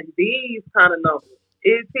saying these kind of numbers.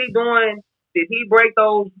 Is he doing? Did he break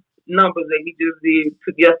those numbers that he just did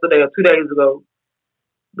yesterday or 2 days ago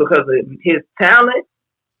because of his talent,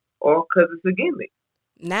 or because it's a gimmick?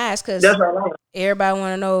 Nah, it's because everybody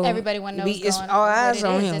want to know. Everybody want to know. It's all eyes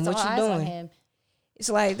on him. What you doing?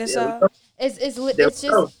 It's like that's all.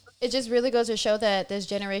 It just really goes to show that this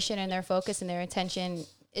generation and their focus and their attention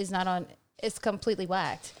is not on. It's completely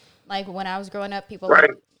whacked. Like when I was growing up, people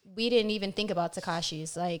we didn't even think about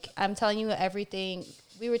Tekashi's. Like I'm telling you, everything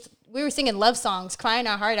we were singing love songs, crying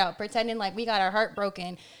our heart out, pretending like we got our heart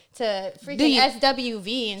broken to freaking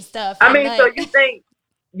SWV and stuff. I mean, so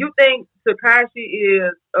you think Tekashi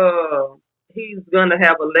is he's gonna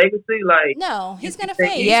have a legacy? Like no, he's gonna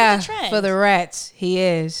fade. Yeah, for the rats, he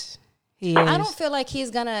is. I don't feel like he's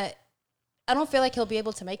gonna. I don't feel like he'll be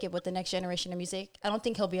able to make it with the next generation of music. I don't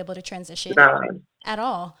think he'll be able to transition at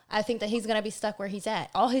all. I think that he's gonna be stuck where he's at.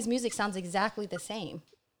 All his music sounds exactly the same.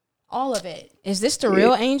 All of it. Is this the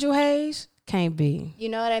real Angel Hayes? Can't be. You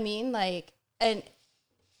know what I mean? Like, and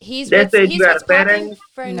he's what's popping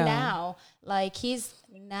for now. Like he's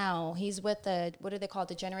with the, what do they call it,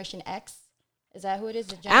 the Generation X? Is that who it is?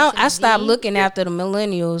 I stopped looking after the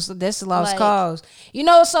millennials. That's a lost cause. You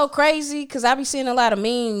know, it's so crazy because I be seeing a lot of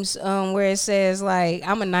memes where it says like,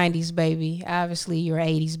 I'm a 90s baby. Obviously, you're an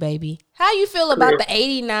 80s baby. How you feel about the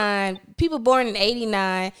 89 people born in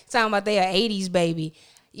 89 talking about they are 80s baby?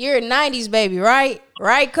 You're a 90s baby, right?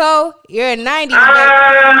 Right, Cole? You're a 90s baby.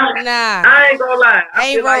 Nah. I ain't gonna lie.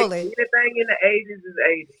 Ain't rolling. Like anything in the 80s is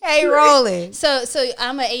 80s. Ain't rolling. So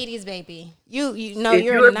I'm an 80s baby. You know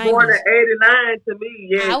you're a 90s. You were born in 89 to me,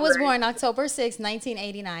 yeah. I was born October 6,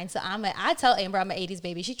 1989. So I tell Amber I'm an 80s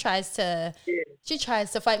baby. She tries to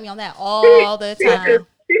fight me on that all the time.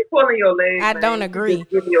 She's pulling your leg. I don't agree.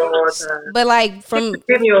 Just give me a hard time. But like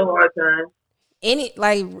give me a hard time.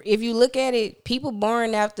 If you look at it, people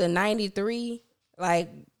born after 93, like,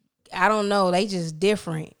 I don't know, they just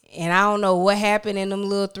different. And I don't know what happened in them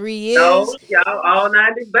little 3 years. No, y'all all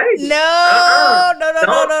 90s babies. No.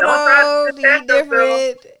 You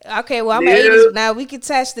different. Okay, well, I'm 80s. Now, we can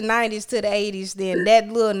attach the 90s to the 80s then. That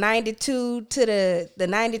little 92 to the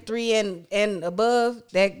 93 and above,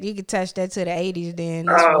 that you can attach that to the 80s then.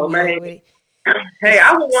 That's man. Hey,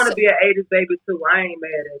 I would want to be an 80s baby too. I ain't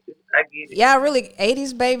mad at you. I get it. Yeah, really,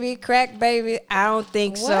 80s baby, crack baby? I don't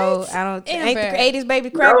think so. I don't. Ain't the 80s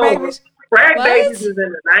baby crack babies? Crack babies is in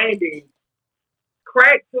the 90s.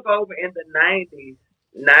 Crack took over in the 90s,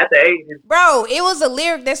 not the 80s. Bro, it was a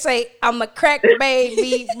lyric that say, I'm a crack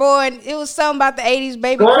baby born. It was something about the 80s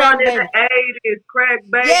baby born crack in baby. The 80s crack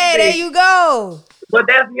baby. Yeah, there you go. But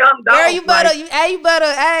that's young dog. Girl, you better,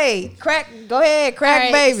 crack. Go ahead,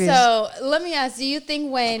 crack babies. So let me ask: do you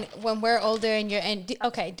think when we're older and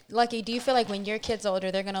Lucky, do you feel like when your kid's older,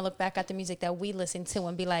 they're gonna look back at the music that we listen to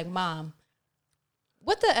and be like, "Mom,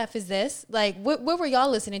 what the f is this? Like, what were y'all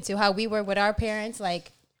listening to? How we were with our parents?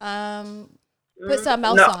 Like, put something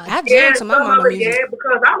else on." I jammed to my mama music. Yeah,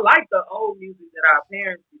 because I like the old music that our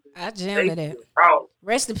parents used. I jammed to that.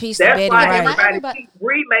 Rest in peace to Betty Wright. Everybody keeps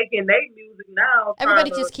remaking their music now. Everybody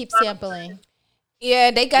just keeps sampling.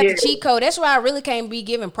 Yeah, they got the cheat code. That's why I really can't be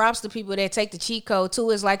giving props to people that take the cheat code too.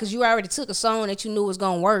 It's like, because you already took a song that you knew was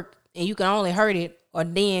going to work and you can only heard it, or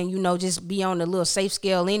then, just be on the little safe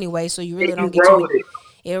scale anyway, so you really don't get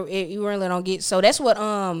you really don't get. So that's what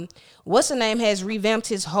what's the name has revamped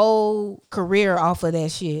his whole career off of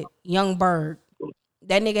that shit. Young Bird.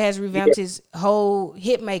 That nigga has revamped his whole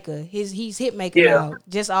hit maker. He's hit maker now,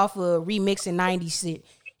 just off of remixing 90s shit.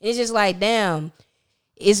 It's just like, damn,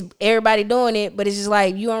 it's everybody doing it, but it's just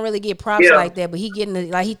like you don't really get props like that. But he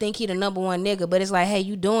getting he think he the number one nigga, but it's like, hey,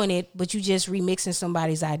 you doing it, but you just remixing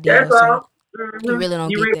somebody's idea. That's all. You really don't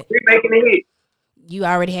get that. Remaking the hit. You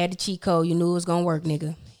already had the cheat code. You knew it was gonna work,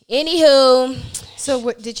 nigga. Anywho,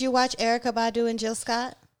 so did you watch Erykah Badu and Jill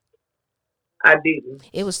Scott? I didn't.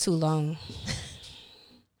 It was too long.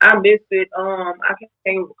 I missed it. I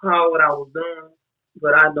can't recall what I was doing,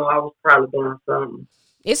 but I know I was probably doing something.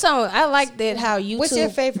 It's on. I like that how you. What's your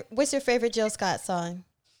favorite Jill Scott song?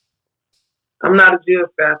 I'm not a Jill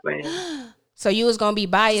Scott fan. So you was gonna be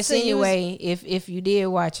biased anyway if you did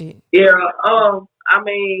watch it. Yeah. I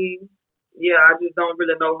mean, Yeah, I just don't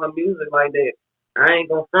really know her music like that. I ain't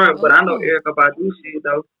gonna front, but I know Erykah Badu shit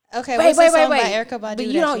though. Okay, wait. By Erykah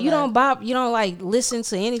Badu but you don't like listen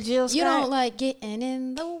to any Jill Scott? You don't like getting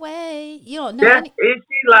in the way. You don't know any. Is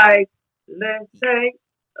she like, let's take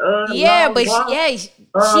but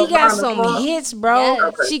she got some hits, bro.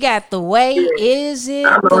 Yes. She got The Way, Is It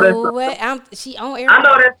The Way? She on Erykah. I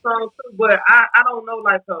know that song too, but I don't know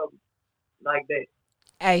like that.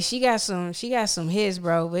 Hey, she got some hits,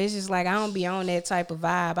 bro. But it's just like I don't be on that type of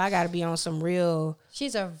vibe. I gotta be on some real.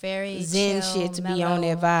 She's a very zen chill, shit to mellow. be on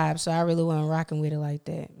that vibe. So I really wasn't rocking with it like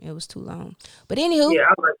that. It was too long. But anywho, yeah,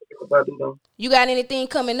 I like Erykah though. You got anything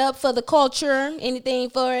coming up for the culture?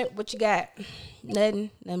 Anything for it? What you got?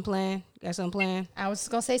 Nothing planned. Got something planned? I was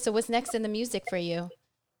just gonna say. So what's next in the music for you?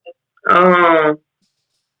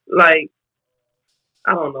 Like.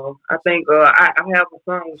 I don't know. I think I have a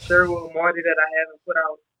song with Sherwood Marty that I haven't put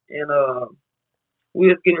out, and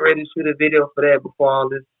we're just getting ready to shoot a video for that before all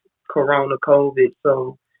this Corona COVID.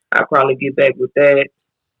 So I'll probably get back with that.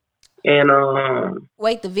 And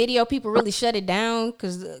wait, the video people really shut it down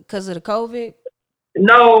because of the COVID?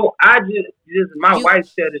 No, I just my wife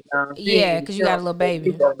shut it down. Yeah, because you got a little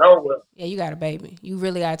baby. Yeah, you got a baby. You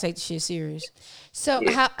really got to take the shit serious. So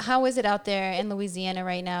how is it out there in Louisiana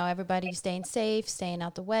right now? Everybody staying safe, staying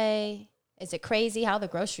out the way? Is it crazy? How are the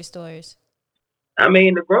grocery stores? I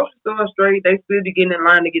mean, the grocery store straight. They still be getting in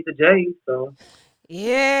line to get the J's. So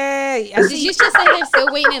yeah, did you just say they're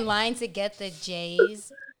still waiting in line to get the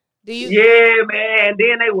J's? Do you? Yeah, man.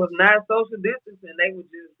 Then they was not social distancing. They was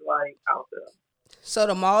just like out there. So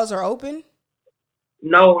the malls are open?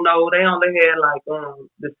 No, they only had like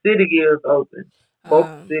the city gears open.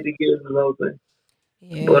 Both city gears is open.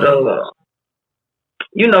 Yeah. But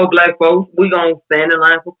black folks, we gonna stand in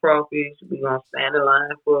line for crawfish. We gonna stand in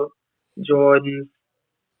line for Jordans.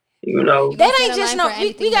 That ain't just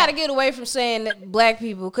we gotta get away from saying that black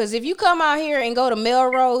people, because if you come out here and go to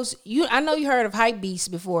Melrose, I know you heard of hype beasts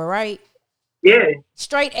before, right? Yeah.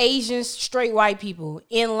 Straight Asians, straight white people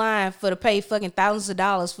in line to pay fucking thousands of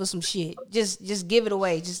dollars for some shit. Just give it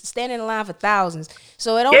away. Just stand in line for thousands.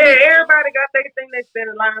 So it don't. Yeah, everybody got their thing they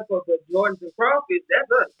stand in line for, but Jordans and crawfish,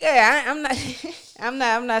 that's us. Yeah, I'm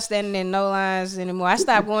not standing in no lines anymore. I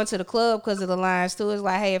stopped going to the club because of the lines too. It's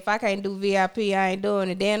like, hey, if I can't do VIP, I ain't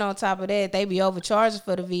doing it. Then on top of that, they be overcharging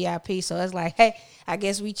for the VIP. So it's like, hey, I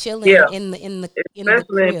guess we chilling in the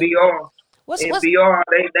especially in BR. In BR,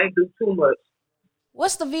 they do too much.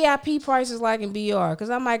 What's the VIP prices like in BR? Because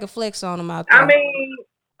I might flex on them out there. I mean,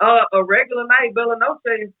 a regular night Bella Noche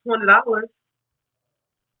is $20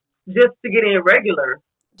 just to get in regular.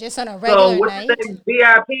 Just on a regular night? So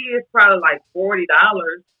VIP is probably like $40.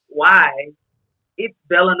 Why? It's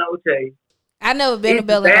Bella Noche. I never been to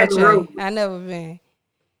Bella Noche. I never been.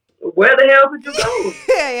 Where the hell did you go?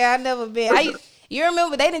 Yeah, I never been. You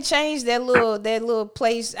remember they didn't change that little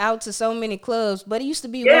place out to so many clubs, but it used to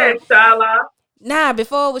be Shala. Nah,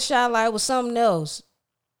 before it was Shala, it was something else.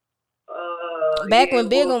 Back when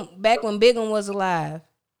Big One was alive,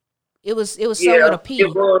 it was something with a P. It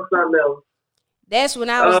was something else. That's when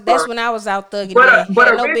I was out thugging. But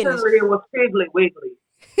originally it was Piggly Wiggly.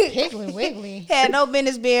 Piggly Wiggly had no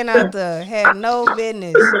business being out there. Had no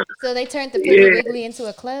business. So they turned the Piggly Wiggly into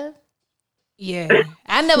a club. Yeah,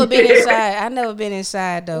 I never been inside. I never been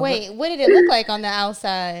inside though. Wait, what did it look like on the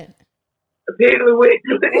outside? Piggly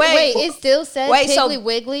Wiggly. Wait, it still says Piggly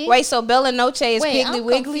Wiggly? Wait, so Bella Noche is Piggly I'm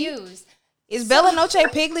Wiggly? Confused. Is Bella Noche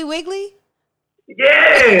Piggly Wiggly?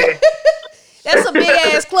 Yeah. That's a big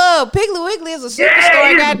ass club. Piggly Wiggly is a superstore.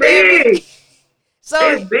 Yeah, it's big. So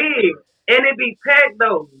it's big. And it be packed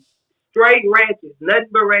though. Straight ratchets. Nothing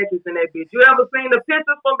but ratchets in that bitch. You ever seen the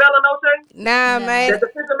pictures from Bella Noche? Nah, man. That the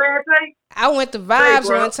picture man take? I went to Vibes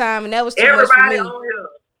one time and that was too much for me. Everybody on here.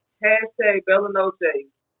 Hashtag Bella Noche.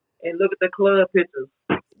 And look at the club pictures.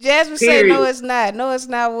 Jasmine said, no, it's not. No, it's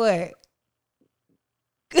not what?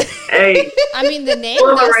 Hey. I mean, the name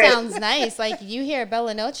though sounds nice. Like, you hear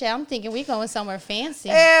Bella Noche, I'm thinking we going somewhere fancy.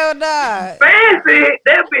 Hell nah. Fancy?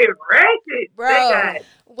 That be ratchet. Bro.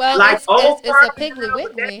 Well, like it's a Piggly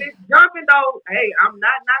Wiggly. That bitch jumping though. Hey, I'm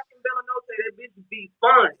not knocking Bella Noche. That bitch be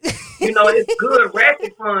fun. It's good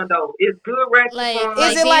ratchet fun though. It's good ratchet fun.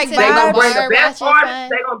 Is it like they gonna bring the best artists?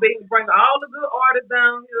 They gonna bring all the good artists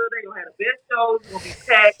down here. They gonna have the best shows. It's gonna be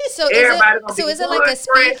packed. So is it like a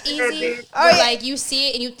speakeasy? Like you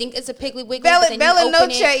see it and you think it's a Piggly Wiggly. Bella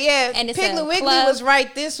Noche, yeah. And it's Piggly Wiggly was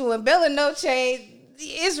right this one. Bella Noche.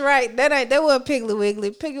 It's right. That wasn't Piggly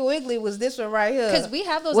Wiggly. Piggly Wiggly was this one right here. Because we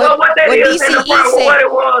have those. What DC Eats at? What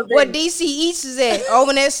it was? What DC Eats is at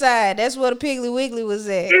over that side. That's where the Piggly Wiggly was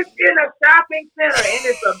at. It's in a shopping center and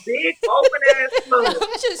it's a big open ass club.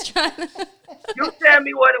 I'm just trying to. You tell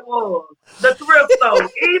me what it was. The thrift store.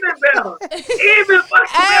 Even better. Even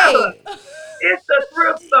fucking better. It's the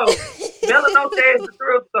thrift store. Bellanoche is the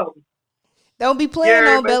thrift store. Don't be playing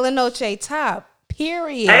on Bellanoche top.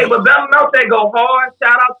 Period. Hey, but Bellanoche go hard.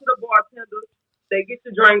 Shout out to the bartenders. They get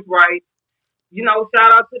your drinks right. You know,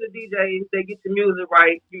 shout out to the DJs. They get your music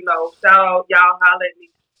right. You know, shout out y'all holler at me.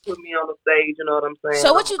 Put me on the stage, you know what I'm saying?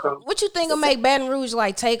 So what you think will make Baton Rouge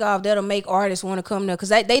like take off that'll make artists want to come there? Because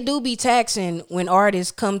they do be taxing when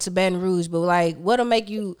artists come to Baton Rouge, but like what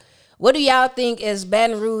do y'all think as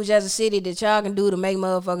Baton Rouge as a city that y'all can do to make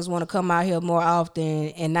motherfuckers want to come out here more often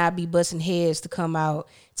and not be busting heads to come out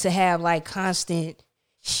to have like constant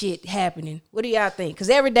shit happening? What do y'all think? Because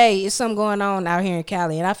every day it's something going on out here in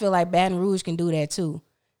Cali, and I feel like Baton Rouge can do that too.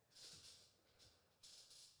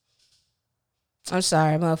 I'm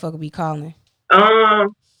sorry, motherfucker be calling. The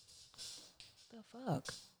fuck?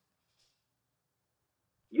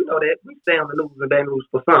 You know that. We stay on the news in Baton Rouge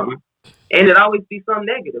for something. And it always be something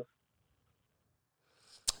negative.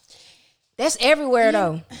 That's everywhere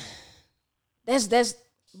though. That's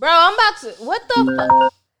bro, I'm about to what the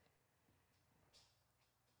fuck?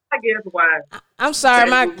 I guess why. I'm sorry,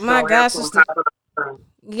 my god sister.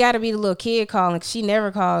 You gotta be the little kid calling. Cause she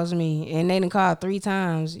never calls me, and they done called 3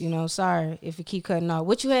 times. You know, sorry if you keep cutting off.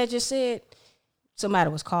 What you had just said?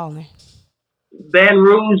 Somebody was calling. Baton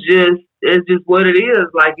Rouge is just what it is.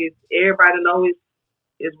 Like everybody know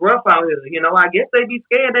it's rough out here. You know, I guess they be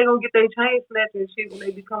scared they gonna get their chain snatched and shit when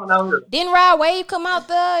they be coming out here. Didn't Rod Wave come out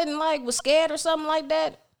there and like was scared or something like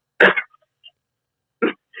that?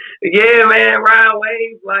 Yeah, man, Rod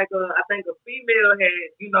Wave, like I think a female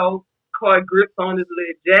had, caught grips on his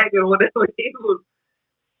little jacket or whatever. He was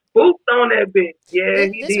spooked on that bitch. Yeah,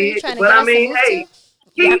 he did. But I mean, hey,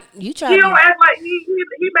 he don't act like he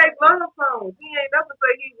make love songs. He ain't never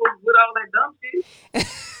say he was with all that dumb shit.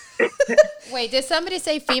 Wait, did somebody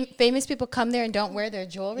say famous people come there and don't wear their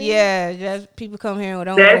jewelry? Yeah, just people come here and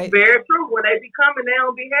don't That's very true. When they be coming, they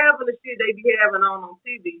don't be having the shit they be having on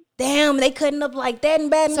TV. Damn, they cutting up like that in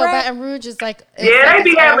Baton Rouge? So Baton Rouge is like... Yeah, they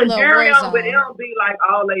be having jewelry on, but it don't be like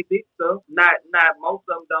all they big stuff. Not most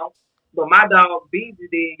of them don't. But my dog, Beezy,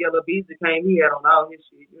 did. Yellow Beezy came, he had on all his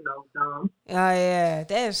shit, dumb. Oh, yeah.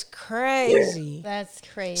 That's crazy. Yeah. That's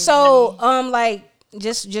crazy. So, like...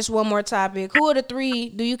 Just one more topic. Who are the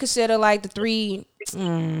 3? Do you consider like the 3?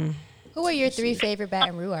 Who are your 3 favorite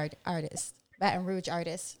Baton Rouge artists? Baton Rouge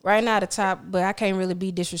artists. Right now, the top, but I can't really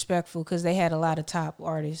be disrespectful because they had a lot of top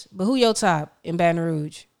artists. But who your top in Baton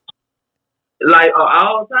Rouge? Like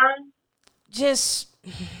all time? Just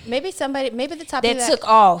maybe the top that took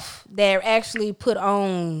off. That actually put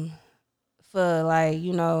on for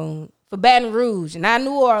for Baton Rouge, not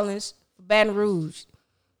New Orleans, Baton Rouge.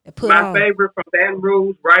 My favorite from Baton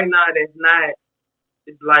Rouge right now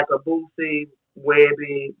it's like a Boosie,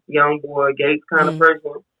 Webby, Youngboy, Gates kind of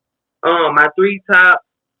person. My 3 top,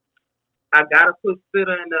 I gotta put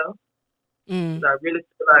Spitter in there. I really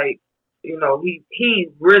feel like, he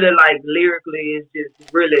really like lyrically is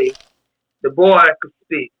just really the boy could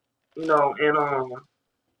spit, and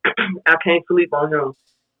I can't sleep on him.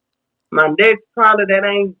 My next probably that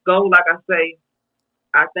ain't go like I say.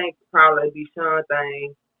 I think probably be Sean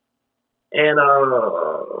Thing. And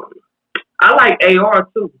I like AR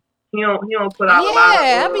too. He don't put out a lot of.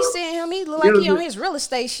 Yeah, I be seeing him. He look like he on his real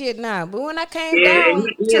estate shit now. But when I came down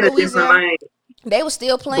to Louisiana, they were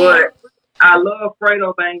still playing. But I love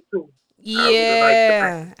Fredo Bang too.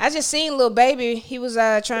 Yeah, I just seen Lil Baby. He was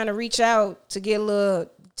trying to reach out to get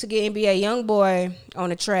NBA Youngboy on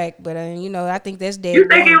the track, but I think that's dead. You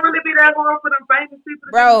think it really be that hard for them famous people?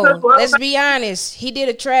 Bro, let's be honest. He did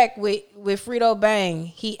a track with Frito Bang.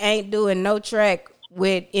 He ain't doing no track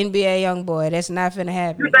with NBA Youngboy. That's not finna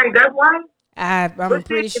happen. You think that's why? I'm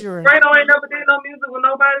pretty sure. Fredo ain't never did no music with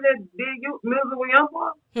nobody that did music with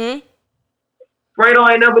Youngboy. Fredo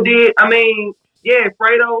ain't never did. I mean, yeah,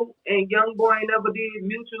 Fredo and Youngboy ain't never did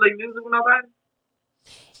mutually music with nobody.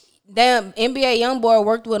 Damn, NBA Youngboy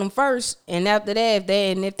worked with him first, and after that, if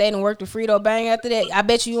they didn't work with Frito Bang after that, I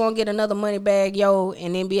bet you won't get another Money Bag Yo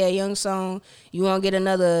and NBA Young song. You won't get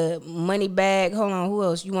another Money Bag. Hold on, who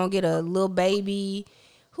else? You won't get a Lil Baby.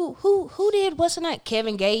 Who did what's the name?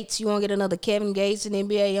 Kevin Gates. You won't get another Kevin Gates and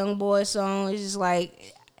NBA Youngboy song. It's just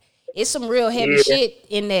like it's some real heavy shit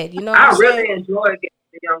in that. You know, I really enjoy getting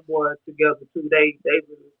the Youngboy together too. They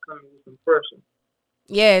really coming with some pressure.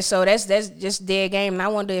 Yeah, so that's just dead game. And I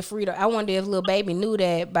wonder if Lil Baby knew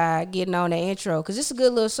that by getting on the intro, because it's a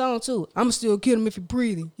good little song too. I'm still kill him if you're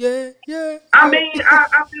breathing. Yeah, yeah. I mean,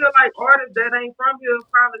 I feel like artists that ain't from here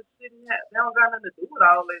probably shouldn't have. They don't got nothing to do with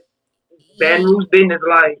all that Baton Rouge business.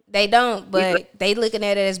 Like they don't, but they looking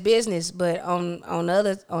at it as business. But on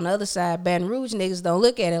the other side, Baton Rouge niggas don't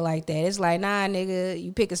look at it like that. It's like, nah, nigga,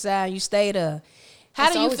 you pick a side, you stay there. How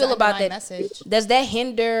do you feel about that message? Does that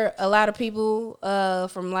hinder a lot of people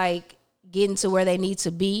from like getting to where they need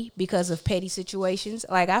to be because of petty situations?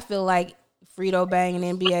 Like, I feel like Frito Bang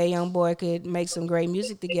and NBA Youngboy could make some great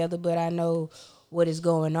music together, but I know what is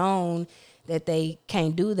going on that they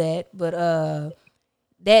can't do that. But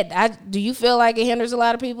do you feel like it hinders a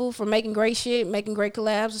lot of people from making great shit, making great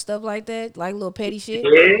collabs and stuff like that, like little petty shit?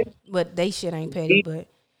 Yeah, but they shit ain't petty. But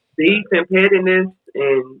beef and pettiness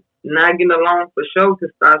and not getting along for sure to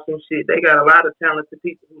start some shit. They got a lot of talented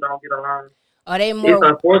people who don't get along. Are they more? It's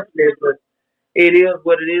unfortunate, but it is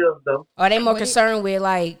what it is, though. Are they more concerned with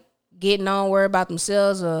like getting on, worry about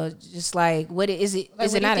themselves, or just like what is it? Like,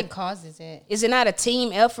 is it not a causes it? Is it not a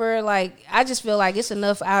team effort? Like, I just feel like it's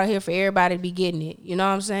enough out here for everybody to be getting it. You know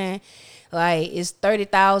what I'm saying? Like, it's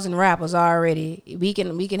 30,000 rappers already. We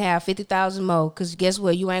can have 50,000 more. Cause guess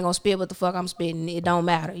what? You ain't gonna spit what the fuck I'm spitting. It don't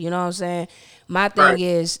matter. You know what I'm saying? My thing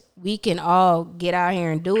is, we can all get out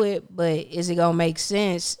here and do it, but is it gonna make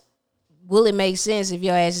sense? Will it make sense if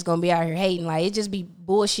your ass is gonna be out here hating? Like, it just be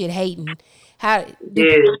bullshit hating. How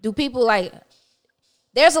do people like?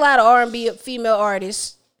 There's a lot of R&B female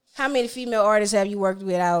artists. How many female artists have you worked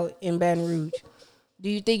with out in Baton Rouge? Do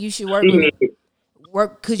you think you should work with?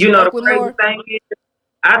 Could you work with more? Thing is,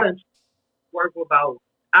 I done work with about.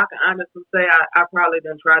 I can honestly say I probably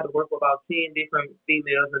done tried to work with about 10 different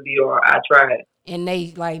females in DR. I tried. And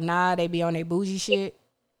they like, nah, they be on their bougie shit.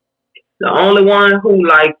 The only one who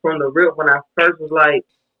like from the rip when I first was like,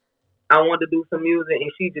 I wanted to do some music,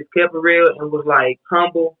 and she just kept it real and was like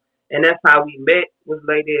humble, and that's how we met. Was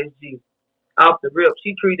Lady SG. Off the rip,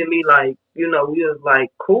 she treated me like, we was like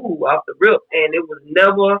cool off the rip, and it was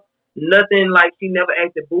never nothing like she never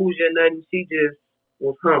acted bougie or nothing. She just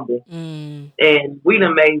was humble, and we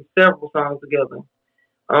done made several songs together.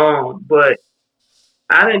 But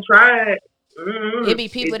I didn't try it. It be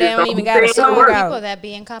people that don't even got a song out. People that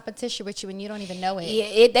be in competition with you and you don't even know it.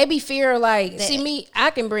 Yeah, they be fear like, see me,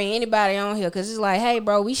 I can bring anybody on here because it's like, hey,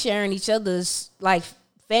 bro, we sharing each other's like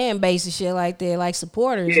fan base and shit like that, like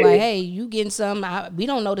supporters. Yeah. Like, hey, you getting something? We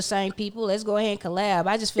don't know the same people. Let's go ahead and collab.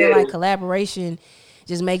 I just feel like collaboration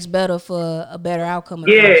just makes better for a better outcome.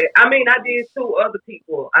 Yeah, I mean, I did 2 other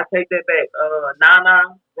people. I take that back. Nana,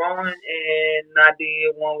 Ron, and I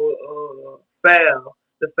did one with Fal,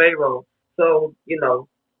 the Pharaoh. So,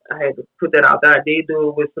 I had to put that out there. I did do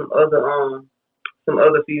it with some other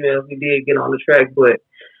females. We did get on the track, but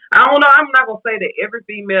I don't know. I'm not gonna say that every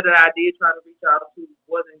female that I did try to reach out to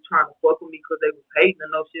wasn't trying to fuck with me because they was hating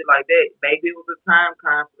and no shit like that. Maybe it was a time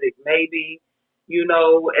conflict. Maybe,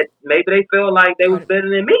 maybe they felt like they was better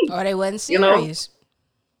than me, or they wasn't serious.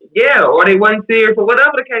 Yeah, or they wasn't serious, or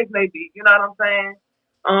whatever the case may be. You know what I'm saying?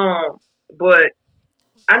 But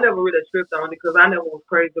I never really tripped on it because I never was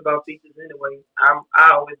crazy about features anyway.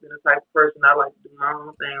 I always been the type of person I like to do my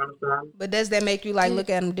own thing on the song. But does that make you like look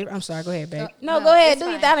at them different? I'm sorry, go ahead, baby. No, go ahead. Do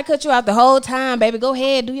your thing. I cut you out the whole time, baby. Go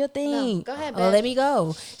ahead, do your thing. No, go ahead, baby. Let me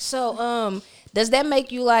go. So, does that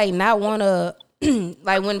make you like not want to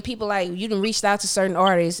like when people like you done reached out to certain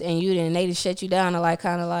artists and they just shut you down and like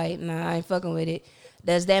kind of like, nah, I ain't fucking with it.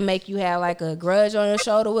 Does that make you have like a grudge on your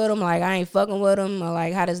shoulder with them? Like, I ain't fucking with them, or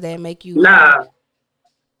like how does that make you?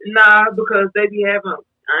 Nah, because they be having,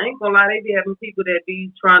 I ain't gonna lie, they be having people that be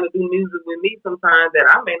trying to do music with me sometimes that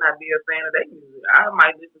I may not be a fan of their music. I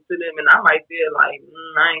might listen to them and I might feel like,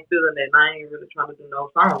 I ain't feeling that and I ain't really trying to do no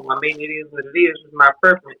song. I mean, it is what it is. It's my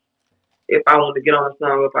preference. If I want to get on a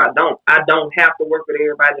song, if I don't have to work with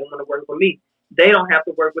everybody that want to work with me. They don't have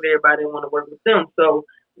to work with everybody that want to work with them. So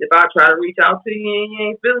if I try to reach out to you and you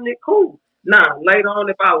ain't feeling it, cool. Nah, later on,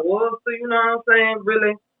 if I was to, you know what I'm saying,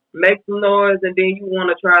 really make some noise, and then you want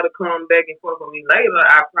to try to come back and fuck with me later,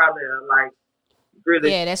 I probably like really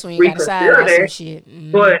that's when you gotta side out some shit.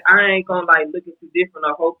 Mm-hmm. But I ain't gonna like look at you different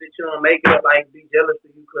or hope that you don't make it or like be jealous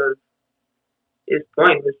of you because it's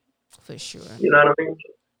pointless. For sure. You know what I mean?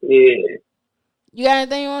 Yeah. You got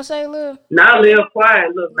anything you want to say, Lil? Not live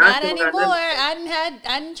quiet. Look, not anymore. I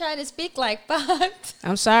didn't try to speak like that.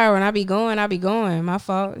 I'm sorry. When I be going. My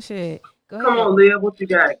fault. Shit. Go ahead. Come on, Liv. What you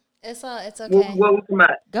got? It's okay. What was the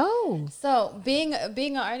matter? Go. So being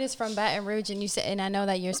an artist from Baton Rouge, and you said, and I know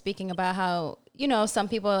that you're speaking about how some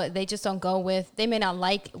people they just don't go with. They may not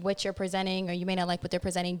like what you're presenting, or you may not like what they're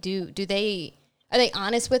presenting. Are they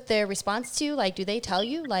honest with their response to you? Like, do they tell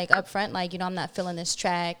you, like, up front, like, I'm not feeling this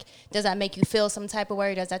track? Does that make you feel some type of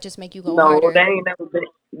way, or does that just make you go harder? No,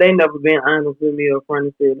 they never been honest with me up front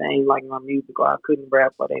and said they ain't like my music or I couldn't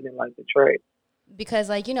rap or they didn't like the track. Because,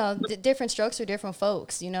 like, different strokes for different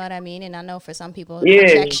folks, you know what I mean? And I know for some people,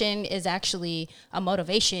 rejection is actually a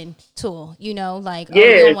motivation tool, like, oh,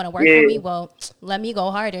 you don't want to work with me? Well, let me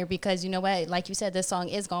go harder because, you know what? Like you said, this song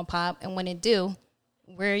is going to pop. And when it do,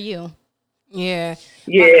 where are you? Yeah.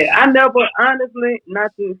 Yeah, I never, honestly,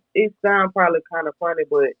 not to, it sounds probably kind of funny,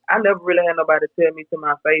 but I never really had nobody tell me to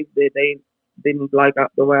my face that they didn't like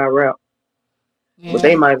the way I rap. Yeah. But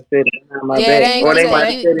they might have said it behind my back. Or they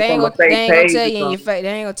might have said it from a fake page. They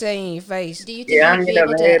ain't gonna tell you in your face. Do you think you'd be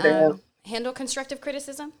able to handle constructive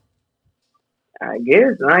criticism? I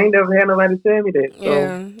guess. I ain't never had nobody tell me that. So.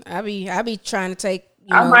 Yeah, I be trying to take,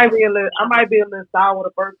 I might be a little sour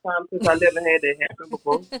the first time since I never had that happen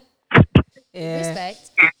before. Yeah.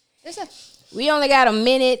 Respect. We only got a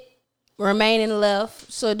minute remaining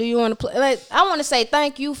left. So do you want to play? I want to say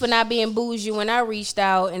thank you for not being bougie when I reached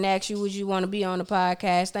out and asked you would you want to be on the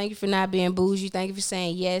podcast. Thank you for not being bougie. Thank you for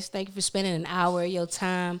saying yes. Thank you for spending an hour of your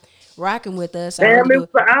time rocking with us. Damn,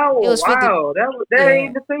 it's an hour. Wow, that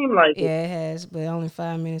ain't even seem like it. Yeah, it has, but only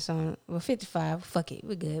 5 minutes on. Well, 55. Fuck it,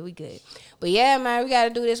 we good. But yeah, man, we gotta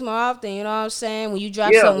do this more often. You know what I'm saying? When you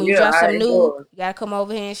drop something new, you gotta come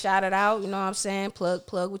over here and shout it out. You know what I'm saying? Plug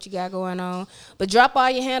what you got going on. But drop all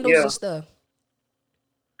your handles and stuff.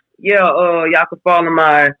 Yeah, y'all can follow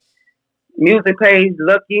my music page,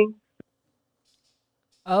 Lucky.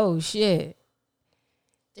 Oh shit.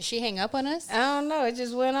 Did she hang up on us? I don't know. It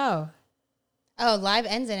just went off. Oh, live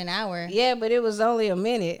ends in an hour. Yeah, but it was only a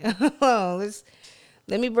minute.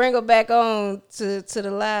 Let me bring her back on to the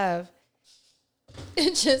live.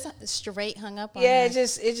 It just straight hung up on her. It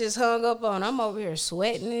just hung up on. I'm over here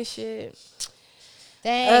sweating and shit.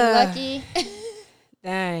 Dang, Lucky.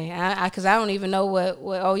 Dang, because I don't even know what.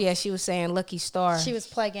 Oh yeah, she was saying Lucky Star. She was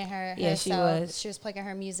plugging her. Yeah, herself. She was plugging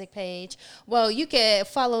her music page. Well, you could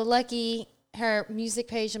follow Lucky. Her music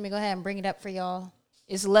page. Let me go ahead and bring it up for y'all.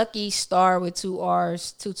 It's Lucky Star with 2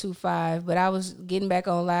 R's 225. But I was getting back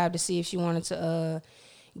on live to see if she wanted to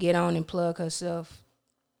get on and plug herself.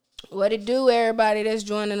 What it do, everybody that's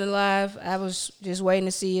joining the live? I was just waiting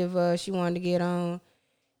to see if she wanted to get on.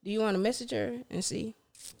 Do you want to message her and see?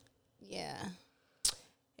 Yeah.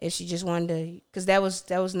 If she just wanted to, because that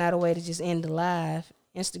was not a way to just end the live.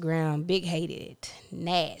 Instagram big hated,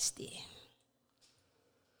 nasty.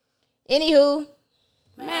 Anywho,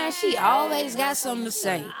 man, she always got something to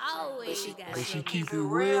say. But she keep it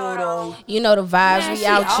real though. You know the vibes.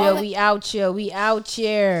 Man, we out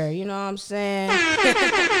here. You know what I'm saying?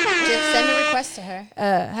 Just send a request to her.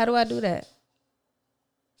 How do I do that?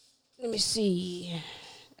 Let me see.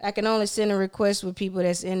 I can only send a request with people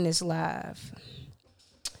that's in this live.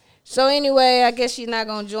 So anyway, I guess she's not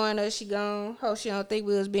gonna join us. She gone. Hope she don't think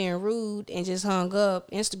we was being rude and just hung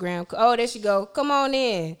up. Instagram. Oh, there she go. Come on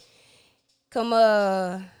in. Come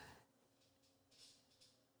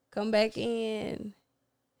back in.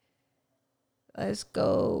 Let's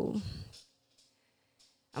go.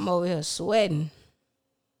 I'm over here sweating.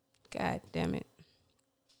 God damn it.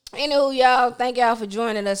 Anywho, y'all, thank y'all for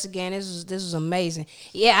joining us again. This was amazing.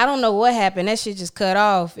 Yeah, I don't know what happened. That shit just cut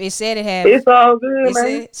off. It said it had. It's all good,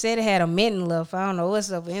 man. Said it had a minute left. I don't know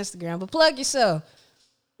what's up with Instagram, but plug yourself.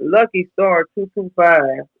 Lucky Star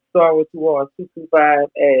 225. Star with 2 R's 225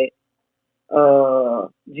 at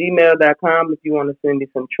gmail.com if you want to send me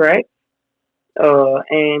some tracks.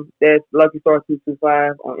 And that's Lucky Star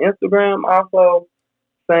 225 on Instagram. Also,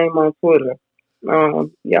 same on Twitter.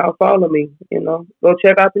 Y'all follow me, Go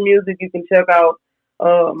check out the music. You can check out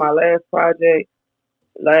my last project,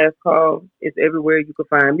 Last Call. It's everywhere you can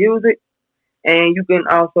find music. And you can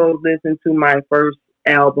also listen to my first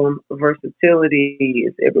album, Versatility.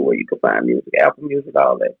 It's everywhere you can find music, Apple Music,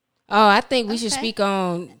 all that. Oh, I think we should speak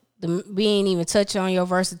on we ain't even touch on your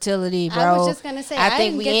versatility, bro. I was just gonna say I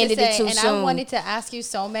think we ended it too soon. I wanted to ask you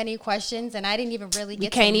so many questions, and I didn't even really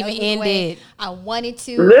get. Can't even end it. I wanted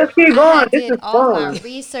to. Let's keep going. This is all fun. my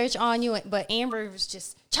research on you, but Amber was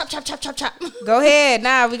just chop. Go ahead.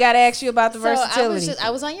 Now we gotta ask you about the versatility.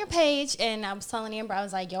 I was on your page, and I was telling Amber, I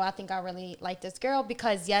was like, "Yo, I think I really like this girl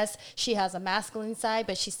because yes, she has a masculine side,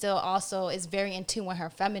 but she still also is very in tune with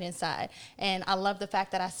her feminine side. And I love the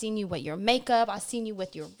fact that I seen you with your makeup, I seen you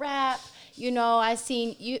with your rap. I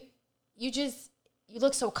seen you. You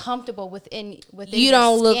look so comfortable within. You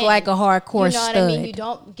don't look like a hardcore stud. You know what I mean? You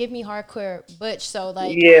don't give me hardcore butch. So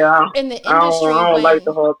like, yeah, in the industry, I don't like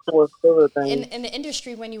the hardcore stud thing. In the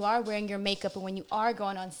industry, when you are wearing your makeup and when you are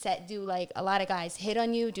going on set, do like a lot of guys hit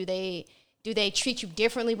on you? Do they Do they treat you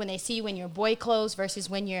differently when they see you in your boy clothes versus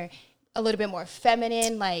when you're a little bit more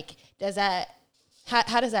feminine? Like, does that,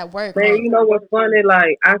 how does that work? Man, Like, you know what's funny?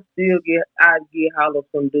 Like, I get holler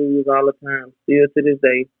from dudes all the time, still to this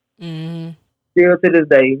day. Mm-hmm. Still to this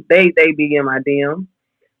day. They be in my DM.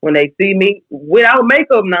 When they see me without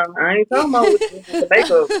makeup now, I ain't talking about with the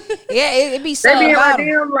makeup. Yeah, it be They so be in my about 'em.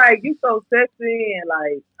 DM like, you so sexy, and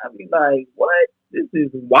like, I be like, what? This is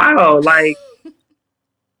wild. Like,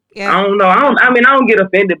 Yeah. I don't know. I don't get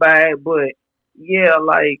offended by it, but yeah,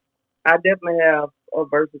 like, I definitely have a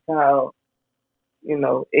versatile,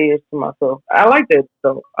 edge to myself. I like that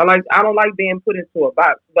though. I don't like being put into a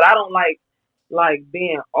box, but I don't like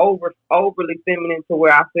being overly feminine to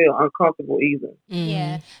where I feel uncomfortable either.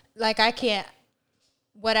 yeah, like I can't.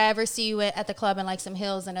 Would I ever see you at the club in like some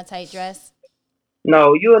heels and a tight dress?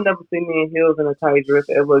 No, you'll never see me in heels and a tight dress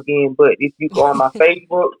ever again. But if you go on my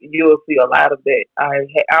Facebook, you'll see a lot of that. I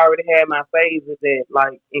already had my phase with that,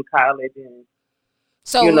 like in college, and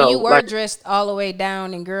So when you were like dressed all the way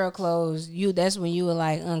down in girl clothes, that's when you were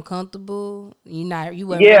like uncomfortable. You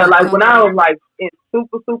weren't yeah, really like when I comfortable. was like in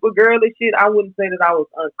super girly shit, I wouldn't say that I was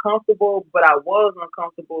uncomfortable, but I was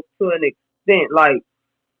uncomfortable to an extent. Like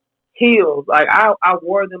heels, like I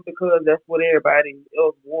wore them because that's what everybody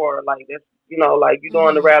else wore. Like that's like you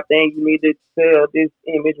doing the Mm-hmm. rap thing, you need to sell this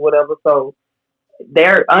image, whatever. So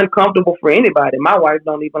they're uncomfortable for anybody. My wife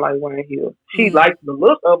don't even like wearing heels. She Mm. likes the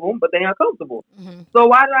look of them, but they're uncomfortable. Mm-hmm. So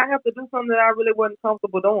why did I have to do something that I really wasn't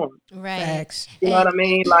comfortable doing? Right. Facts. You know what And I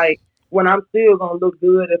mean? Like when I'm still gonna look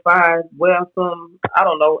good if I wear some, I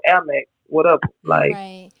don't know, Air Max, whatever. Like,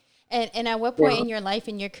 right. And at what you point know, in your life,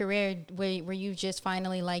 in your career, were you just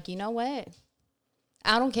finally like, you know what?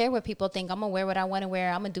 I don't care what people think. I'm gonna wear what I want to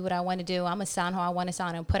wear. I'm gonna do what I want to do. I'm gonna sound how I want to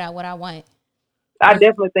sound and put out what I want. I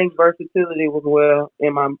definitely think versatility was well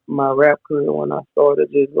in my rap career when I started,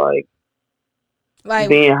 just like Like,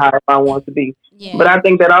 being how I wanted to be. But Yeah. I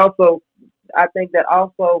think that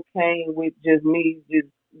also came with just me just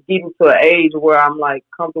getting to an age where I'm like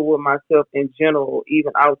comfortable with myself in general,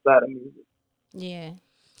 even outside of music. Yeah.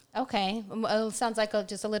 Okay. Sounds like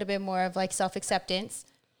just a little bit more of like self acceptance.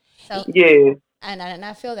 So, Yeah, and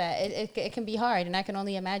I feel that it can be hard, and I can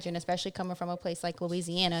only imagine, especially coming from a place like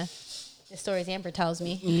Louisiana. The stories Amber tells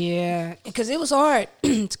me. yeah, because it was hard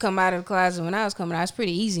to come out of the closet when I was coming out. It's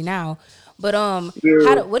pretty easy now. But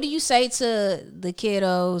yeah. what do you say to the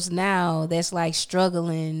kiddos now that's like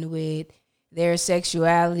struggling with their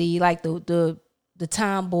sexuality, like the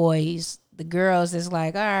tomboys, the girls that's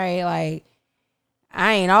like, all right, like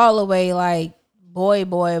I ain't all the way like boy,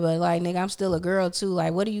 but like nigga, I'm still a girl too.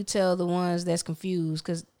 Like, what do you tell the ones that's confused?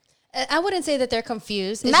 Because I wouldn't say that they're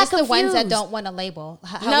confused. It's not just the ones that confused. don't want a label.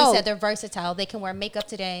 How No. we said they're versatile. They can wear makeup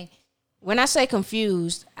today. When I say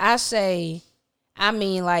confused, I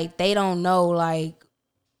mean like they don't know like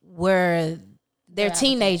where they're Their appetite.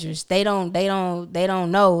 teenagers. They don't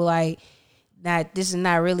know like that. This is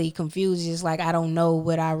not really confused. It's like I don't know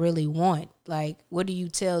what I really want. Like, what do you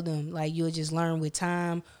tell them? Like, you'll just learn with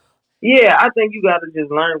time. Yeah, I think you got to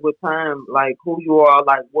just learn with time, like who you are,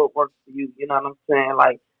 like what works for you. You know what I'm saying?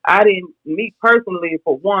 Like me personally,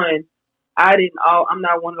 for one, I'm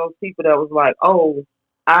not one of those people that was like, oh,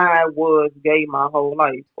 I was gay my whole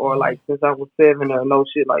life, or Mm-hmm. like since I was 7, or no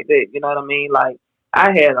shit like that. You know what I mean? Like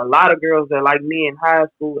I had a lot of girls that like me in high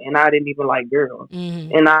school, and I didn't even like girls.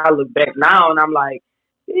 Mm-hmm. And I look back now, and I'm like,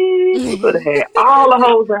 you could have had all the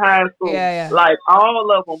hoes in high school, Yeah. like all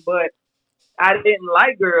of them, but I didn't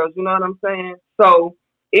like girls, you know what I'm saying? So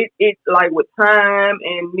it like with time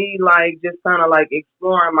and me like just kind of like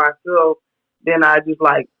exploring myself, then I just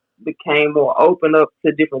like became more open up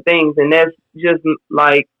to different things, and that's just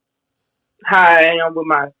like how I am with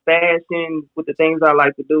my fashion, with the things I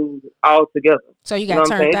like to do all together. So you You know got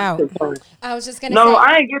what I'm turned saying? It out. just takes time. I was just gonna No, say.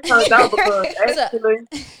 I ain't get turned out because So,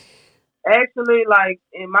 actually, like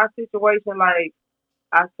in my situation, like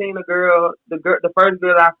I seen a girl, the first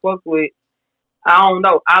girl I fucked with. I don't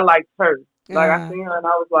know. I liked her. Like I Uh seen her and I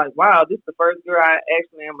was like, wow, this is the first girl I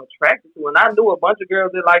actually am attracted to. And I knew a bunch of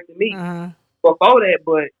girls that liked me huh. before that,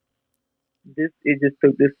 but it just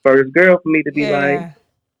took this first girl for me to be like, Yeah.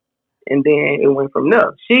 and then it went from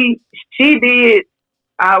there. She did,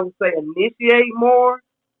 I would say, initiate more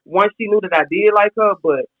once she knew that I did like her,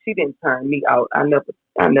 but she didn't turn me out. I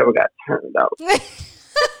never got turned out.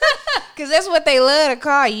 Cause that's what they love to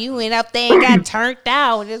call you. Went up there and got turned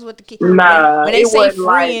out. That's what the kids Nah, when they it say wasn't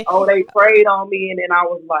like, friend. oh, they preyed on me, and then I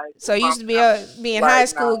was like, So you used to be in high like,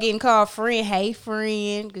 school nah. getting called friend, hey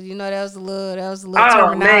friend, because you know that was the little Oh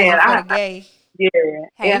terminology man, for the gay. yeah. In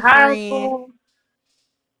Hey high friend. school,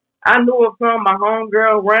 I knew of some. My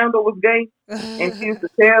homegirl Randall was gay, and she used to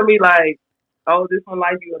tell me like, oh, this one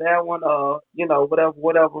like you or that one,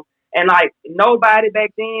 whatever. And like nobody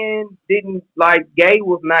back then didn't like gay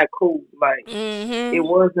was not cool. Like it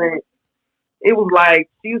wasn't. It was like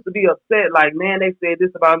she used to be upset. Like, man, they said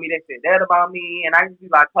this about me, they said that about me, and I used to be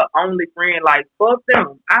like her only friend. Like, fuck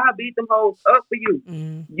them. I beat them hoes up for you.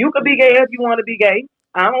 You could be gay if you want to be gay.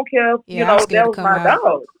 I don't care. Yeah, that was my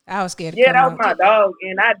dog. I was scared. Yeah, that was my dog,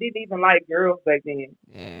 and I didn't even like girls back then.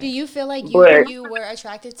 Yeah. Do you feel like you were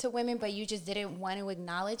attracted to women, but you just didn't want to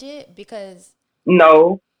acknowledge it because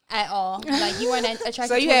no. At all. Like you weren't attracted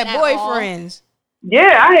so to you had boyfriends.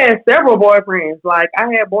 Yeah, I had several boyfriends. Like I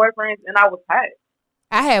had boyfriends and I was hot.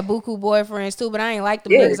 I had buku boyfriends too, but I ain't like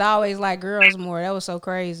them niggas. I always like girls more. That was so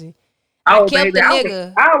crazy. I kept the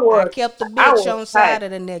nigga. I kept the bitch on side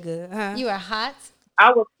of the nigga. Huh? You were hot?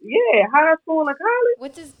 I was high school and college.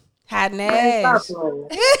 What does hot ass?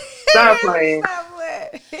 Stop playing.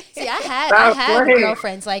 See, I had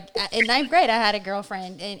girlfriends. Like in 9th grade, I had a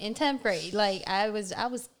girlfriend. In 10th grade, like I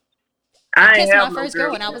kissed my first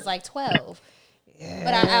girl when I was like 12. Yeah.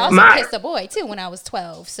 But I also kissed a boy too when I was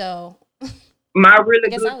 12. So my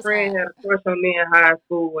really good friend had a crush on me in high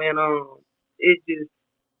school, and it just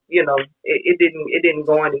it didn't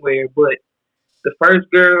go anywhere. But the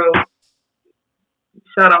first girl,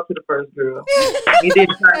 shout out to the first girl. You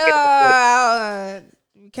didn't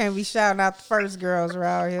you can't be shouting out the first girls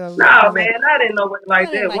around here. No, man, I didn't know what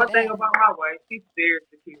like that. One thing about my wife, she's very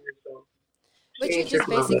secure. So, but you're just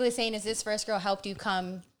basically saying, is this first girl helped you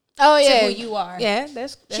come? Oh yeah, to who you are. Yeah,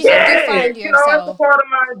 that's she helped you find yourself. It's a part of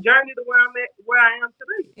my journey to where I am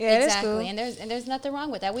today. Yeah, exactly. That's cool. And there's nothing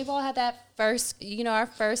wrong with that. We've all had that first, our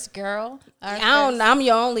first girl. I'm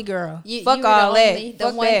your only girl. Fuck all that.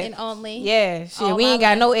 The one and only. Yeah, shit. We ain't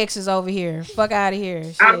got no exes over here. Fuck out of here.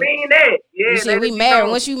 Shit. I mean that. Yeah, shit. We married.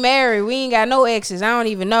 Once you married, we ain't got no exes. I don't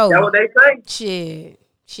even know. That's what they say.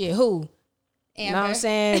 Shit. Who? Amber. You know what I'm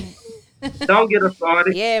saying? Don't get us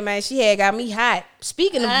started. Yeah, man, she had got me hot.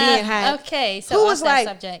 Speaking of being hot, okay, so who was like,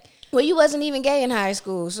 subject? Well, you wasn't even gay in high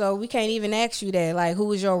school, so we can't even ask you that. Like, who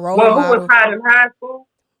was your role model? Who was hot in high school?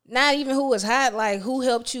 Not even who was hot. Like, who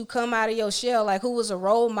helped you come out of your shell? Like, who was a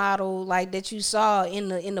role model like that you saw in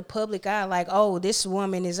the public eye? Like, oh, this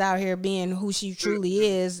woman is out here being who she truly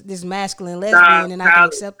is, this masculine lesbian, and I can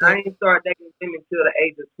accept that. I ain't started dating women until the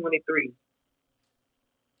age of 23.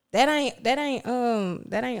 That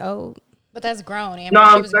ain't old. But that's grown. Amber.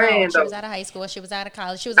 No, she was grown. She was out of high school. She was out of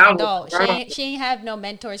college. She was an adult. She ain't have no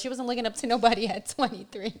mentors. She wasn't looking up to nobody at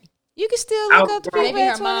 23. You can still look up to people maybe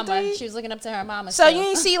her at 23. mama. She was looking up to her mama. So you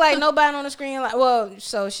ain't see like nobody on the screen. Like, well,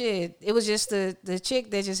 so shit. It was just the chick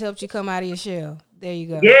that just helped you come out of your shell. There you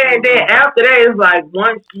go. Yeah, and then after that, it's like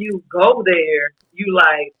once you go there, you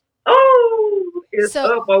like, oh, it's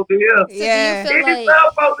up over here. So yeah, do you feel it's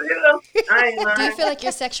up over here. I ain't lying. Do you feel like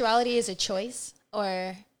your sexuality is a choice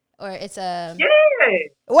or it's a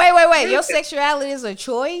Wait. Your sexuality is a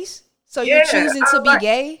choice? So you're choosing to be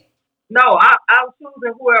gay? No, I'm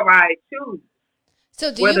choosing whoever I choose.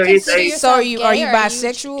 So do you consider yourself gay? Are you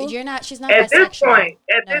bisexual? You're not. She's not at bisexual.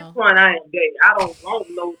 This point, I am gay. I don't want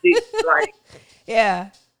no dick. Like,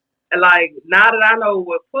 yeah. Like, now that I know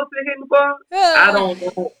what pussy hitting for, I don't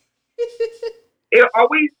know. Are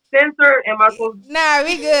we censored? Am I supposed to? Nah,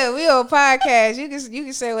 we good. We on podcast. You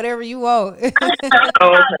can say whatever you want. Okay.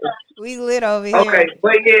 We lit over here. Okay,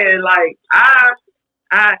 but yeah, like I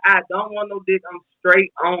don't want no dick. I'm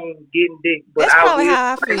straight on getting dick. But that's probably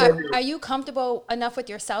how I feel. Are you comfortable enough with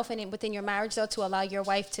yourself and within your marriage though to allow your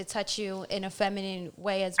wife to touch you in a feminine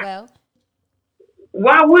way as well?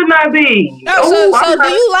 Why wouldn't I be? No, so do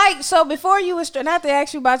you like? So before you was not to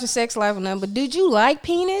ask you about your sex life or nothing, but did you like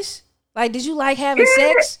penis? Like, did you like having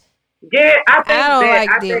sex? Yeah, I don't like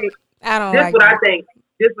dick.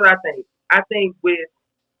 This what I think. I think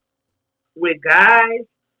with guys,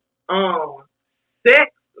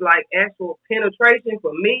 sex, like actual penetration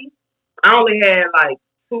for me, I only had like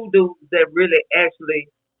 2 dudes that really actually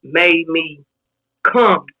made me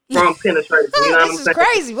come from penetration. You know what I'm saying? This is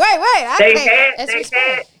crazy. Wait. They had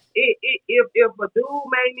it. If a dude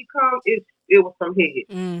made me come, it was from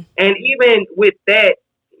head. And even with that,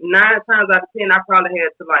 9 times out of 10, I probably had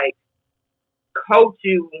to like coach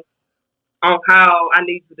you on how I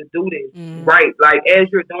need you to do this, right? Like as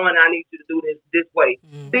you're doing, I need you to do this way.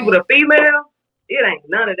 See, with a female, it ain't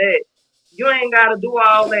none of that. You ain't gotta do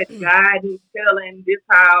all that guiding, telling this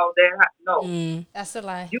how that how. No, that's a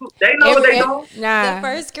lie. They know what they do. Nah. The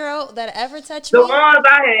first girl that ever touched the me, ones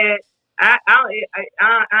I had.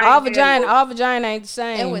 All vagina ain't the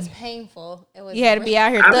same. It was painful. It was. You had to be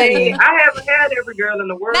out here thugging. I mean, I haven't had every girl in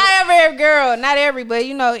the world. Not every girl, not every, but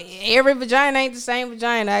every vagina ain't the same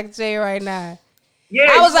vagina. I can tell you right now. Yeah,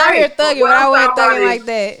 I was out here thugging, but I wasn't thugging like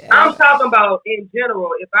that. I'm talking about in general.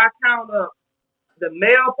 If I count up the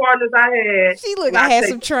male partners I had, see, look, I had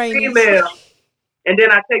some trainees. Female, and then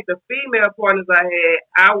I take the female partners I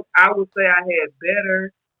had. I would say I had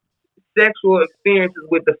better sexual experiences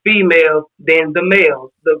with the females than the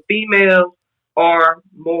males. The females are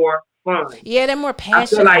more fun. Yeah, they're more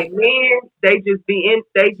passionate. I feel like men, they just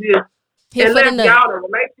unless y'all in a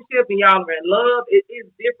relationship and y'all are in love, it is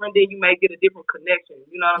different. Then you may get a different connection.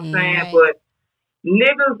 You know what I'm saying? Right. But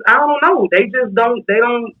niggas, I don't know. They just don't. They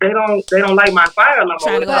don't like my fire no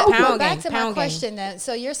more. But back to my question then.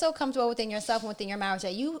 So you're so comfortable within yourself and within your marriage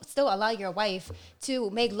that you still allow your wife to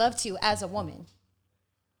make love to you as a woman.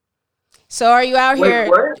 So are you out here?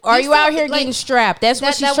 What? Are you out here getting strapped? That's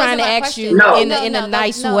what she's trying to ask you in a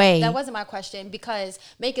nice way. That wasn't my question, because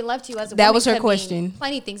making love to you as a woman. That was her question.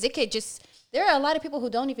 Plenty things. It could just. There are a lot of people who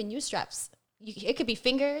don't even use straps. It could be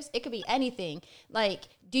fingers. It could be anything. Like,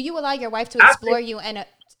 do you allow your wife to explore you and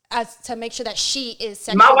to make sure that she is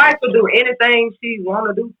sexual? My wife will do anything she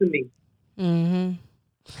want to do to me. Mm-hmm.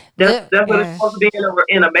 That's what it's supposed to be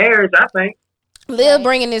in a marriage, I think. Lil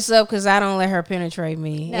bringing this up because I don't let her penetrate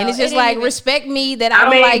me, and it's just like respect me that I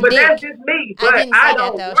don't like but dick. That's just me. But I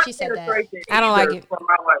don't want she said that. I don't like it from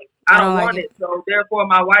my wife. I don't want it. So therefore,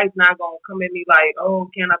 my wife's not gonna come at me like, "Oh,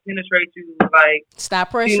 can I penetrate you?" Like,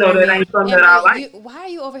 stop pressuring. You know that ain't something that I like. Why are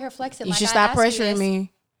you over here flexing? You should stop pressuring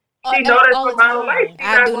me. She know that's from my life.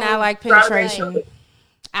 I do not like penetration.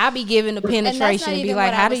 I be giving the penetration and be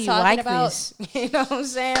like, how do you like this? You know what I'm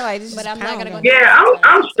saying? Like, this but I'm not gonna go. Yeah,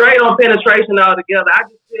 I'm straight on penetration altogether. I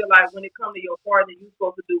just feel like when it comes to your partner, you're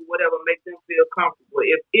supposed to do whatever makes them feel comfortable.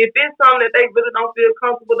 If it's something that they really don't feel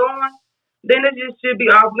comfortable doing, then it just should be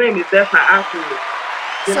off limits. That's how I feel.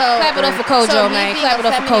 So clap it up for Kojo, man. Clap it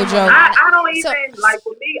up for Kojo. I don't even like,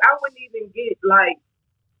 for me, I wouldn't even get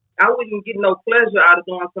I wouldn't get no pleasure out of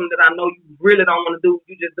doing something that I know you really don't want to do.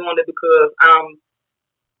 You just doing it because I'm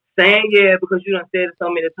saying yeah because you done said it so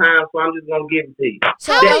many times, so I'm just gonna give it to you.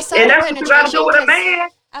 So that's what you gotta do with a man.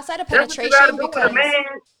 Outside of penetration, that's what you gotta do with a man.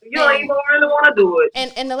 You don't even really want to do it.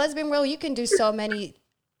 And in the lesbian world, you can do so many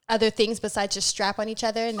other things besides just strap on each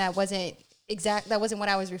other, and that wasn't what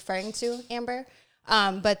I was referring to, Amber.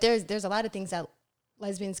 But there's a lot of things that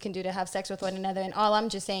lesbians can do to have sex with one another, and all I'm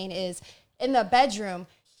just saying is in the bedroom,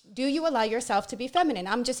 do you allow yourself to be feminine?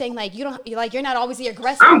 I'm just saying, like, you're not always the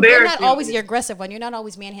aggressive. You're not always the aggressive one. You're not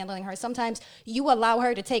always manhandling her. Sometimes you allow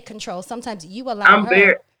her to take control. Sometimes you allow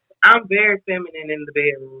her. I'm very feminine in the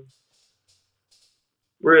bedroom.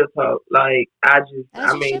 Real talk. Like, that's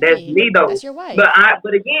me though. That's your wife.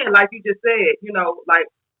 But again, like you just said, you know, like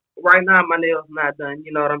right now my nails not done.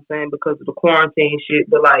 You know what I'm saying, because of the quarantine shit.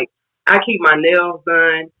 But like, I keep my nails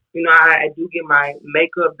done. You know, I do get my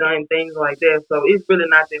makeup done, things like that. So it's really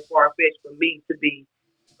not that far-fetched for me to be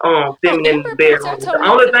feminine in the bedroom.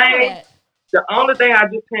 The only thing I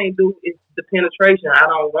just can't do is the penetration. I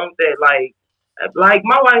don't want that. Like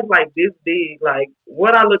my wife's like this big. Like,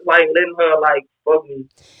 what I look like letting her like fuck me.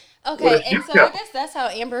 Okay, and so I guess that's how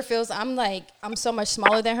Amber feels. I'm so much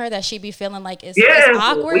smaller than her that she be feeling like it's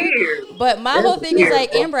awkward. Weird. But my whole thing is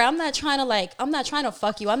like, Amber, I'm not trying to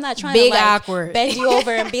fuck you. I'm not trying to awkward. Bend you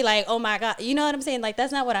over and be like, oh my God. You know what I'm saying? Like,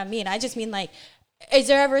 that's not what I mean. I just mean like, is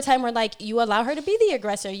there ever a time where like you allow her to be the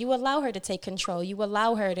aggressor? You allow her to take control. You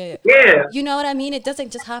allow her to, you know what I mean? It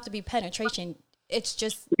doesn't just have to be penetration. It's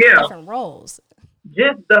just different roles.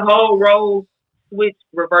 Just the whole role switch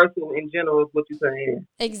reversal in general is what you're saying.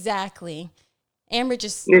 Exactly. Amber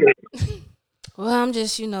just well, I'm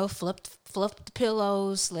just, flip the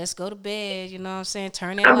pillows, let's go to bed, you know what I'm saying?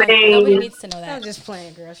 Turn it on. Nobody needs to know that. I'm just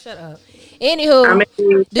playing, girl. Shut up. Anywho,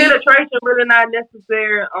 penetration really not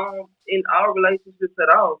necessary in all relationships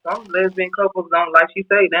at all. Some lesbian couples don't, like she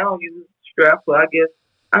say, they don't use straps, so I guess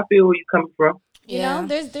I feel where you're coming from. You know,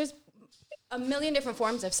 there's a million different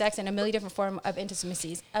forms of sex and a million different forms of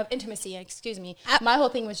intimacy, excuse me. My whole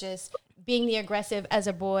thing was just being the aggressive as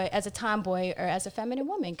a boy, as a tomboy, or as a feminine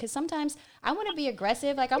woman. Because sometimes I want to be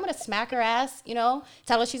aggressive. Like, I want to smack her ass,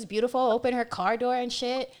 tell her she's beautiful, open her car door and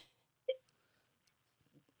shit.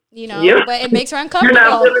 But it makes her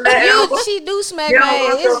uncomfortable. She do smack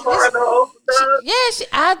my ass.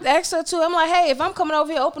 I asked her too. I'm like, hey, if I'm coming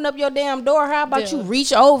over here, open up your damn door. How about you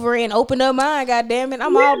reach over and open up mine? God damn it,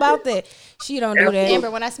 I'm all about that. She don't do that.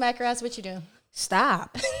 Amber, when I smack her ass, what you do?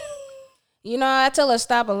 Stop. I tell her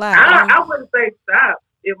stop a lot. I wouldn't say stop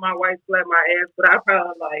if my wife slapped my ass, but I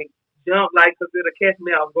probably jump because it'll catch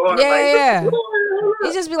me off guard. Yeah.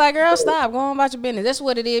 You just be like, girl, stop. Go on about your business. That's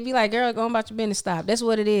what it is. Be like, girl, go on about your business. Stop. That's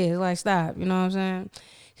what it is. Like, stop. You know what I'm saying?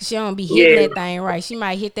 She don't be hitting that thing right. She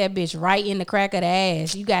might hit that bitch right in the crack of the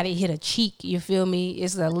ass. You gotta hit a cheek. You feel me?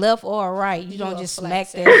 It's a left or a right. You don't just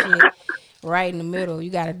smack that shit right in the middle. You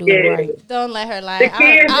gotta do it right. Don't let her lie. The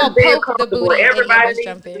kids I'll is being poke the comfortable. booty. Everybody needs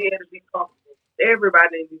to be able to be comfortable.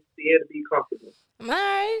 Everybody needs to be able to be comfortable. All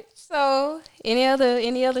right. So, any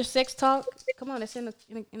other sex talk? Come on, it's in the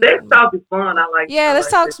sex talk is fun. I like. Yeah, let's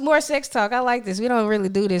talk some more sex talk. I like this. We don't really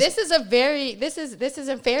do this. This isn't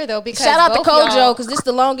fair though, because shout out to Kojo, because this is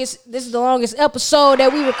the longest episode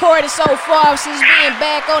that we recorded so far since being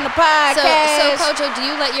back on the podcast. So Kojo, do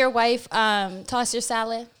you let your wife toss your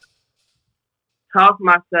salad? Toss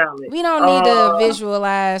my salad. We don't need to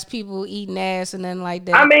visualize people eating ass and nothing like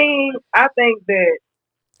that. I mean, I think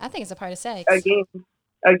it's a part of sex.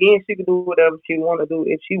 Again, she can do whatever she want to do.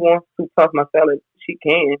 If she wants to toss my salad, she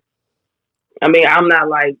can. I mean, I'm not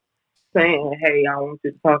like saying, "Hey, I want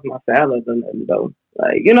you to toss my salad," or nothing though.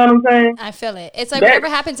 Like, you know what I'm saying? I feel it. It's like whatever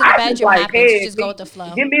happens in the bedroom happens. You just go with the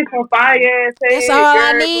flow. Give me some fire ass. That's all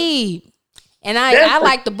I need. And I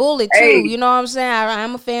like the bullet too. Hey. You know what I'm saying?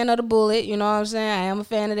 I'm a fan of the bullet. You know what I'm saying? I am a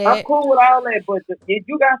fan of that. I'm cool with all that, but if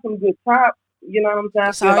you got some good top, you know what I'm saying?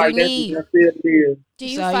 That's all you need. Do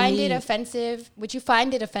you find it offensive? Would you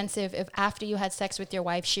find it offensive if after you had sex with your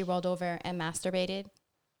wife, she rolled over and masturbated?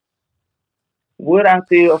 Would I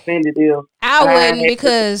feel offended if I wouldn't,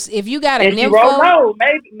 because if you got a nympho, no,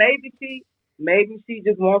 maybe she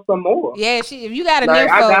just wants some more. Yeah, if you got a like,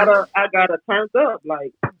 nympho, I gotta turn up.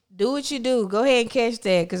 Like, do what you do. Go ahead and catch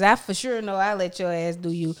that, because I for sure know I let your ass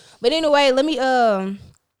do you. But anyway, let me hold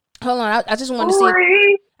on. I just want to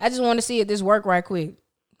see. I just want to see if this work right quick.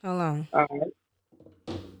 Hold on. All right.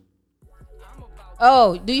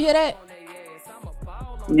 Oh, do you hear that?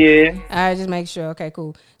 Yeah. All right, just make sure. Okay,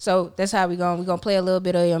 cool. So that's how we're going to play a little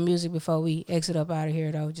bit of your music before we exit up out of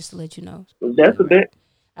here, though, just to let you know. That's a bit.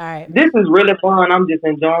 All right. This is really fun. I'm just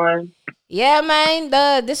enjoying. Yeah, man.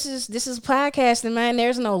 This is podcasting, man.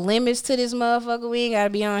 There's no limits to this motherfucker. We ain't got to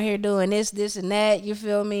be on here doing this, and that. You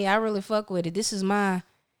feel me? I really fuck with it. This is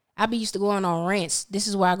I be used to going on rants. This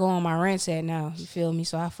is where I go on my rants at now. You feel me?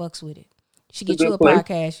 So I fucks with it. You should get you a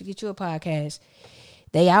podcast.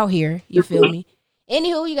 They out here. You feel me?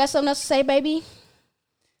 Anywho, you got something else to say, baby?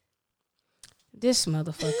 This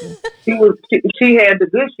motherfucker. She had the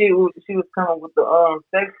good shit. She was coming with the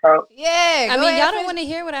sex talk. Yeah. I mean, y'all don't want to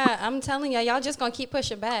hear what I'm telling y'all. Y'all just gonna keep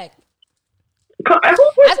pushing back.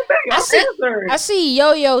 I see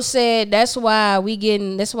Yo-Yo said that's why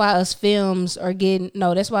us films are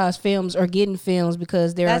getting films,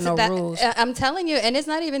 because there are no rules. I'm telling you, and it's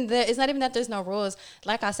not even that there's no rules.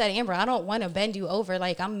 Like I said, Amber, I don't want to bend you over.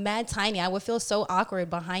 Like, I'm mad tiny. I would feel so awkward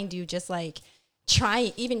behind you, just like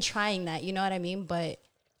trying that. You know what I mean? But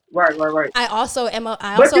right. I also am a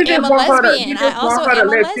lesbian. I also am a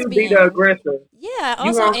lesbian. You be the aggressor. Yeah, I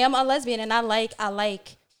also am a lesbian, and I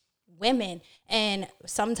like women. And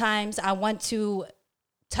sometimes I want to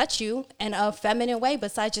touch you in a feminine way,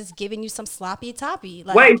 besides just giving you some sloppy toppy.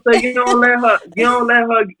 Like, wait, so you don't let her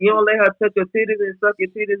touch your titties and suck your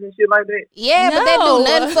titties and shit like that? Yeah, no. But that do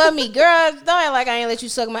nothing for me, girl. Don't act like I ain't let you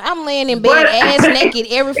suck I'm laying in bed ass naked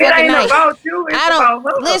every fucking night. It ain't about you. It's about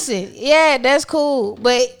her. Listen. Yeah, that's cool,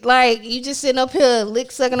 but like, you just sitting up here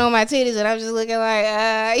sucking on my titties, and I'm just looking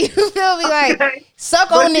like, you feel me? Like, suck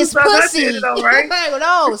on this pussy. Though, right?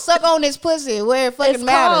 No, suck on this pussy where it fucking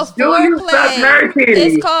matters. Do you suck her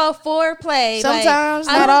titties? It's called foreplay. Sometimes,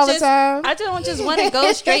 like, not all the time. I don't just want to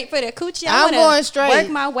go straight for the coochie. I'm going straight. Work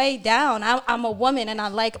my way down. I'm a woman, and I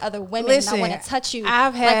like other women. Listen, and I want to touch you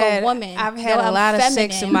like a woman. I've had a lot of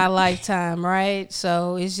sex in my lifetime, right?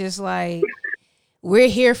 So it's just like, we're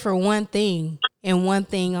here for one thing and one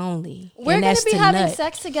thing only. We're going to be having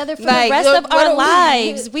sex together for the rest of our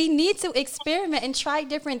lives. We need to experiment and try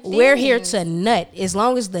different things. We're here to nut. As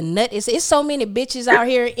long as the nut is, it's so many bitches out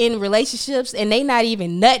here in relationships and they not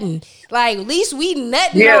even nutting. Like, at least we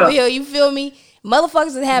nutting over here. You feel me?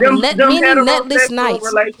 Motherfuckers are having many nutless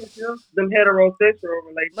nights. Them heterosexual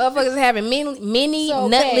relationships. Motherfuckers are having many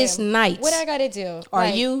nutless nights. What I got to do? Are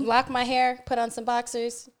you? Lock my hair, put on some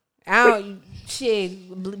boxers. I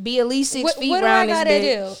don't be at least 6 feet around this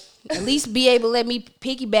bitch. At least be able to let me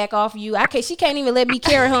piggyback off you. She can't even let me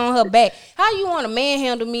carry her on her back. How you want to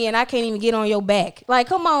manhandle me and I can't even get on your back? Like,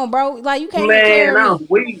 come on, bro. Like, you can't even carry me.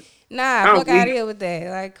 Weak. Nah, fuck out of here with that.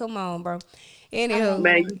 Like, come on, bro. Anywho,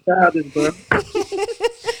 man, you childish, bro.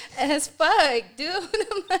 As fuck, dude.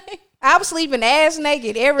 I'm sleeping ass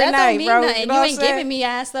naked every night, bro. Nothing. You ain't giving me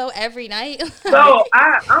ass though every night. So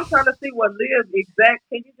I'm trying to see what Liz exact.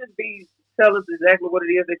 Can you just tell us exactly what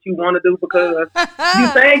it is that you want to do? Because you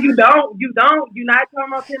saying you're not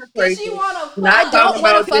talking about penetration. She wanna fuck. I don't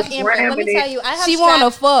want to fuck Amber. Let me tell you, I have. She want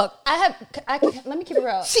to fuck. Let me keep it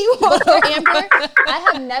real. She want before Amber.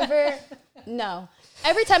 I have never. No.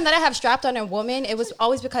 Every time that I have strapped on a woman, it was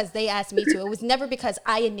always because they asked me to. It was never because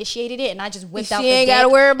I initiated it and I just whipped out the dick. She ain't got to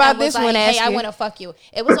worry about this like, one. Hey, I want to fuck you.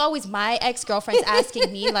 It was always my ex-girlfriends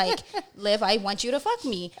asking me, like, Liv, I want you to fuck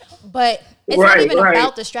me. But it's not even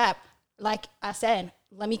about the strap. Like I said,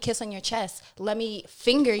 let me kiss on your chest. Let me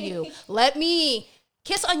finger you. Let me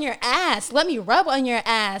kiss on your ass. Let me rub on your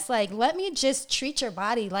ass. Like, let me just treat your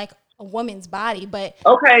body like a woman's body. But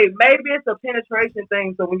okay, maybe it's a penetration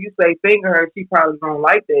thing. So when you say finger her, she probably don't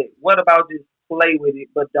like that. What about just play with it,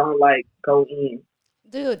 but don't like go in?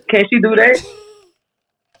 Dude, can she do that?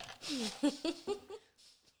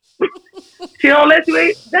 She don't let you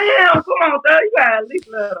eat. Damn, come on, though. You gotta at least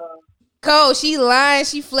let her. Cole, she lying.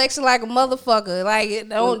 She flexing like a motherfucker. Like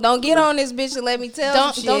don't get on this bitch and let me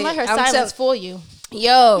tell. Don't let her silence fool you.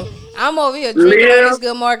 Yo, I'm over here drinking on this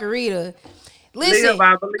good margarita. Listen,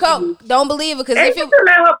 Cole, don't believe it because if you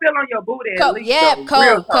let her feel on your booty,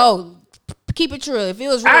 Cole, keep it true. If it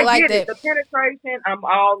was really like that, the penetration, I'm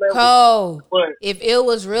all there. Cole, if it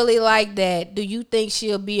was really like that, do you think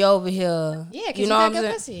she'll be over here? Yeah, because you know what I'm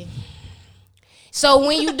saying. Pussy. So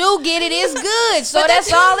when you do get it, it's good. So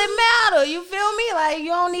that's all that matter. You feel me? Like you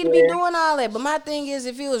don't need to be doing all that. But my thing is,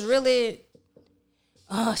 if it was really,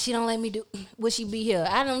 she don't let me do. Would she be here?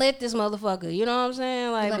 I done let this motherfucker. You know what I'm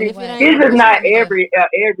saying? Like, but if it ain't, this is not every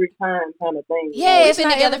time kind of thing. Yeah, it's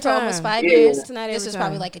been together for almost 5 years. It's not every this is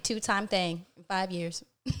probably like a 2-time thing. 5 years.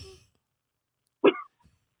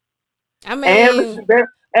 I mean.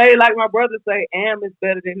 Hey, like my brother say, am is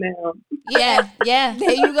better than them. Yeah.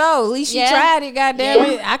 There you go. At least you tried it, goddamn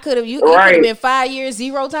it. I could have. It could have been 5 years,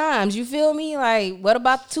 0 times. You feel me? Like, what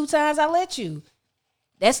about the 2 times I let you?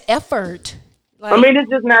 That's effort. Like, I mean, it's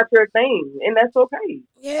just not your thing, and that's okay.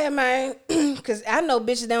 Yeah, man. Because I know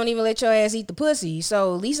bitches don't even let your ass eat the pussy.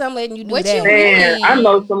 So at least I'm letting you do what that. You mean? I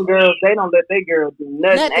know some girls, they don't let their girls do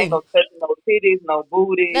nothing. Ain't no touching no titties, no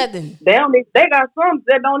booty. Nothing. They got some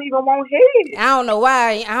that don't even want head. I don't know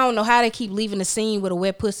why. I don't know how they keep leaving the scene with a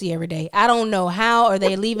wet pussy every day. I don't know how are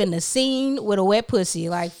they leaving the scene with a wet pussy.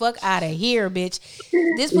 Like, fuck out of here, bitch.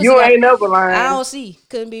 This pussy you ain't never lying. I don't see.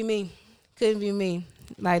 Couldn't be me.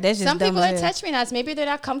 Like that's just some people are touch me nuts. Maybe they're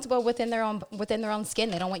not comfortable within their own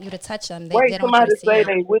skin. They don't want you to touch them. They don't somebody say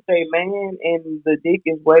they with a man and the dick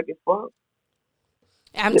is wet as fuck.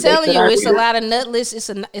 I'm telling you, it's a lot of nutless.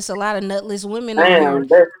 It's a lot of nutless women. Damn,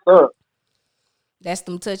 that sucks. That's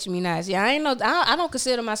them touching me nuts. Yeah, I don't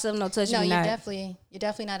consider myself no touch me nuts. You're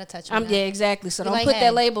definitely not a touch me nuts. Yeah, exactly. So don't put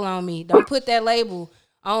that label on me. Don't put that label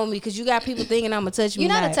on me because you got people thinking I'm a touch me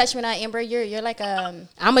nut. You're not a touch me nut, Amber. You're like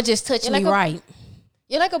I'ma just touch me right.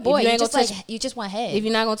 You're like a boy. You just want head. If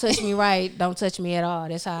you're not gonna touch me right, don't touch me at all.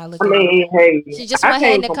 That's how I look at it. Hey, she just want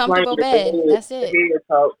head in a comfortable bed. That's it.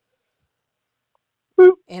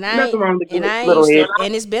 And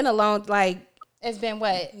and it's been a long it's been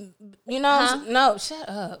what? You know, no, shut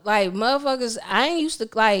up. Like motherfuckers, I ain't used to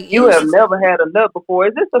like. You have never had a nut before.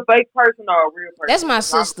 Is this a fake person or a real person?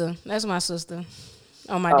 That's my sister.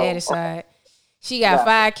 On my daddy's side, she got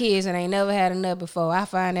 5 kids and ain't never had a nut before. I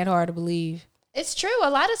find that hard to believe. It's true. A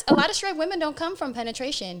lot of straight women don't come from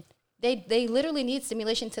penetration. They literally need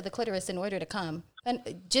stimulation to the clitoris in order to come. And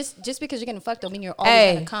just because you're getting fucked don't mean you're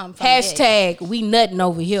always gonna come from hashtag we nutting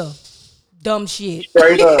over here. Dumb shit.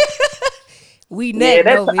 Straight up. We nutting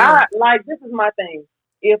over here. Like this is my thing.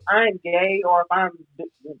 If I'm gay or if I'm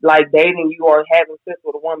like dating you or having sex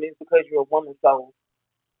with a woman, it's because you're a woman. So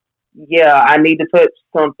yeah, I need to touch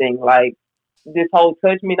something. Like this whole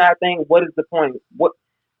touch me not thing. What is the point?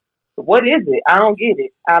 What is it? I don't get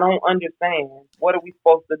it. I don't understand. What are we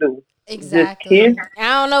supposed to do? Exactly.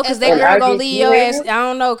 I don't know because that girl gonna leave your ass. I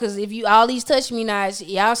don't know because if you all these touch me nots,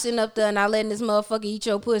 y'all sitting up there and not letting this motherfucker eat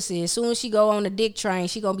your pussy. As soon as she go on the dick train,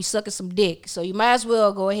 she gonna be sucking some dick. So you might as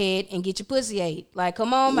well go ahead and get your pussy ate. Like,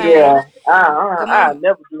 come on, man. Yeah, I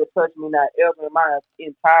never do a touch me not ever in my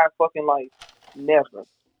entire fucking life. Never.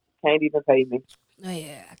 Can't even pay me. Oh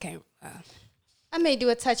yeah, I can't. I may do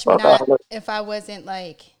a touch me not if I wasn't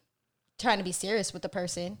like trying to be serious with the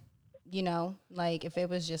person, you know, like if it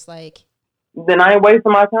was just like, then I ain't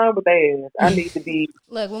wasting my time with that. I need to be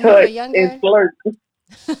look when we were younger.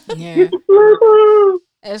 Yeah,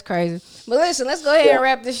 that's crazy. But listen, let's go ahead and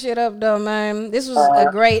wrap this shit up, though, man. This was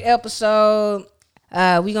a great episode.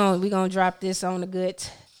 We gonna drop this on the good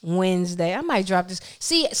Wednesday. I might drop this.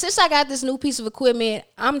 See, since I got this new piece of equipment,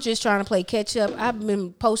 I'm just trying to play catch up. I've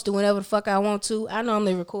been posting whenever the fuck I want to. I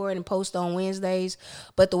normally record and post on Wednesdays,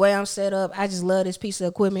 but the way I'm set up, I just love this piece of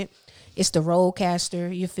equipment. It's the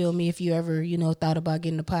Rodecaster. You feel me? If you ever, thought about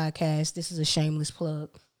getting a podcast, this is a shameless plug.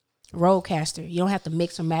 Rodecaster. You don't have to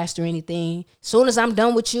mix or master anything. As soon as I'm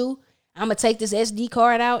done with you, I'm going to take this SD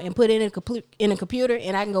card out and put it in a computer,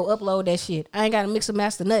 and I can go upload that shit. I ain't got to mix or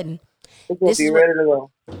master nothing. It's going to be ready to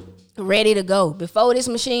go. Ready to go. Before this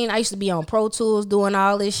machine, I used to be on Pro Tools doing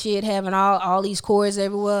all this shit, having all these cords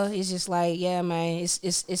everywhere. It's just like, yeah, man, it's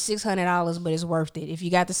 $600, but it's worth it. If you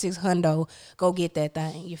got the $600, go get that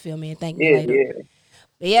thing. You feel me? And thank me later. Yeah.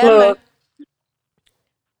 But yeah, man.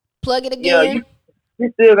 Plug it again. Yeah,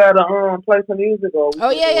 you still gotta play some music.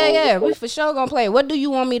 Yeah. We for sure gonna play. What do you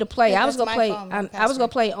want me to play? I was gonna play. I was gonna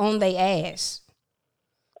play On They Ass.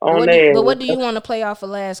 But what do you want to play off of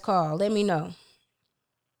Last Call? Let me know.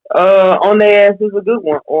 On Their Ass is a good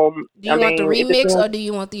one. Do you want the remix or do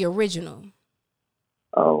you want the original?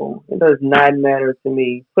 Oh, it does not matter to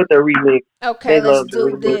me. Put the remix. Okay, let's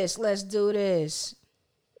do this. Let's do this.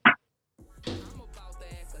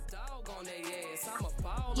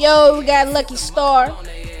 Yo, we got Lucky Star.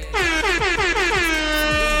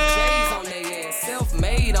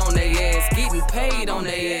 Self-made on their ass, getting paid on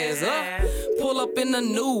their ass. Pull up in a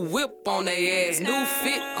new whip on their ass, new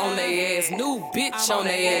fit on their ass, new bitch on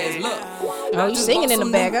their ass. Look, oh, you singing in the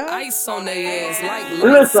back, huh? Ice on their ass, like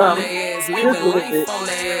lights on their ass, living life on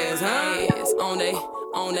their ass, huh? On they,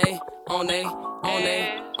 on they, on they, on they,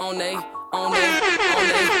 on they, on they,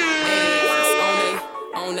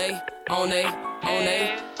 on they, on they, on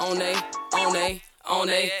they, on they, on they, on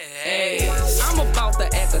they, ass. I'm about to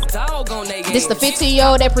act a dog on they ass. This the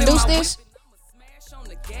 15-year-old that produced this?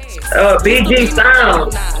 BG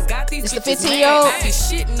Sound. It's the 15-year-old.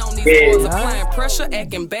 Yeah. Applying pressure,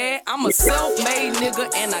 acting bad. I'm a self-made nigga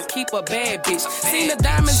and I keep a bad bitch. Seen the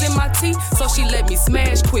diamonds in my teeth, so she let me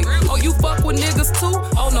smash quick. Oh, you fuck with niggas too?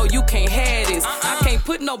 Oh no, you can't have this. I can't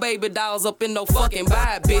put no baby dolls up in no fucking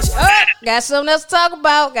vibe, bitch. Got something else to talk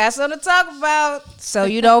about. So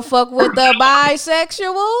you don't fuck with the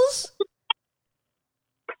bisexuals?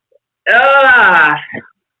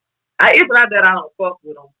 It's not that I don't fuck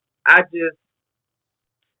with them. I just.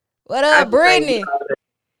 What up, Brittany?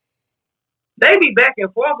 They be back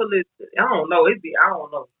and forth a little. I don't know. I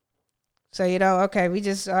don't know. So okay. We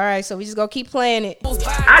just all right. So we just gonna keep playing it.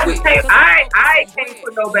 I just can't. I can't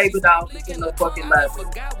put no baby dolls in no fucking life.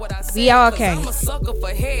 We all can. I'm a sucker for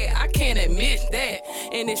head. I can't admit that.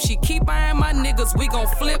 And if she keep eyeing my niggas, we gon'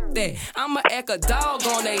 flip that. I'ma act a dog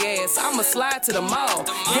on their ass. I'ma slide to the mall.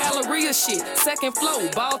 Galleria shit, second floor,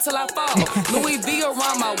 ball till I fall. Louis V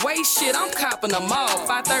around my waist shit. I'm copping them all.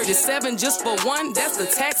 537 just for one. That's the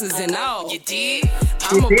taxes and all. You did?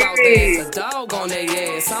 I'm about to act a dog on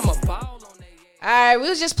their ass. I'm a ball. All right, we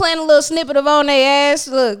was just playing a little snippet of On Their Ass.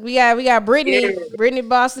 Look, we got Brittany, Brittany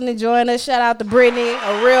Boston enjoying us. Shout out to Brittany,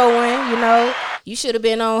 a real one. You should have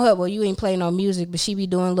been on her. Well, you ain't playing no music, but she be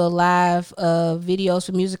doing little live videos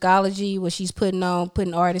for Musicology where she's putting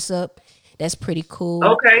artists up. That's pretty cool.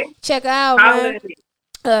 Okay, check her out, man.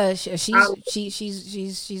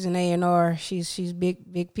 She's an A&R. She's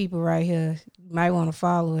big people right here. You might want to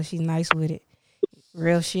follow her. She's nice with it.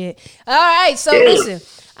 Real shit. All right, so listen.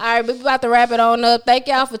 All right, we're about to wrap it on up. Thank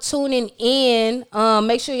y'all for tuning in.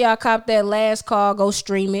 Make sure y'all cop that Last Call. Go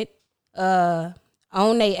stream it. On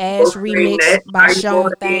They Ass remix by Sean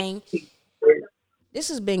Thang. This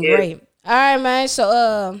has been great. All right, man.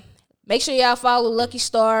 So make sure y'all follow Lucky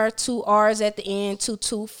Star, 2 R's at the end,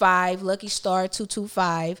 225. Lucky Star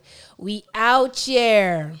 225. We out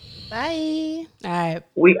here. Bye. All right.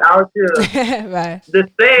 We out here. Bye. The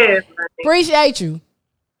sad. Appreciate you.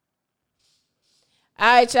 All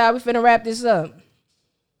right, y'all. We finna wrap this up.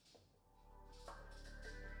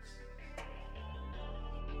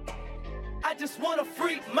 I just wanna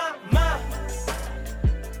freak my mind.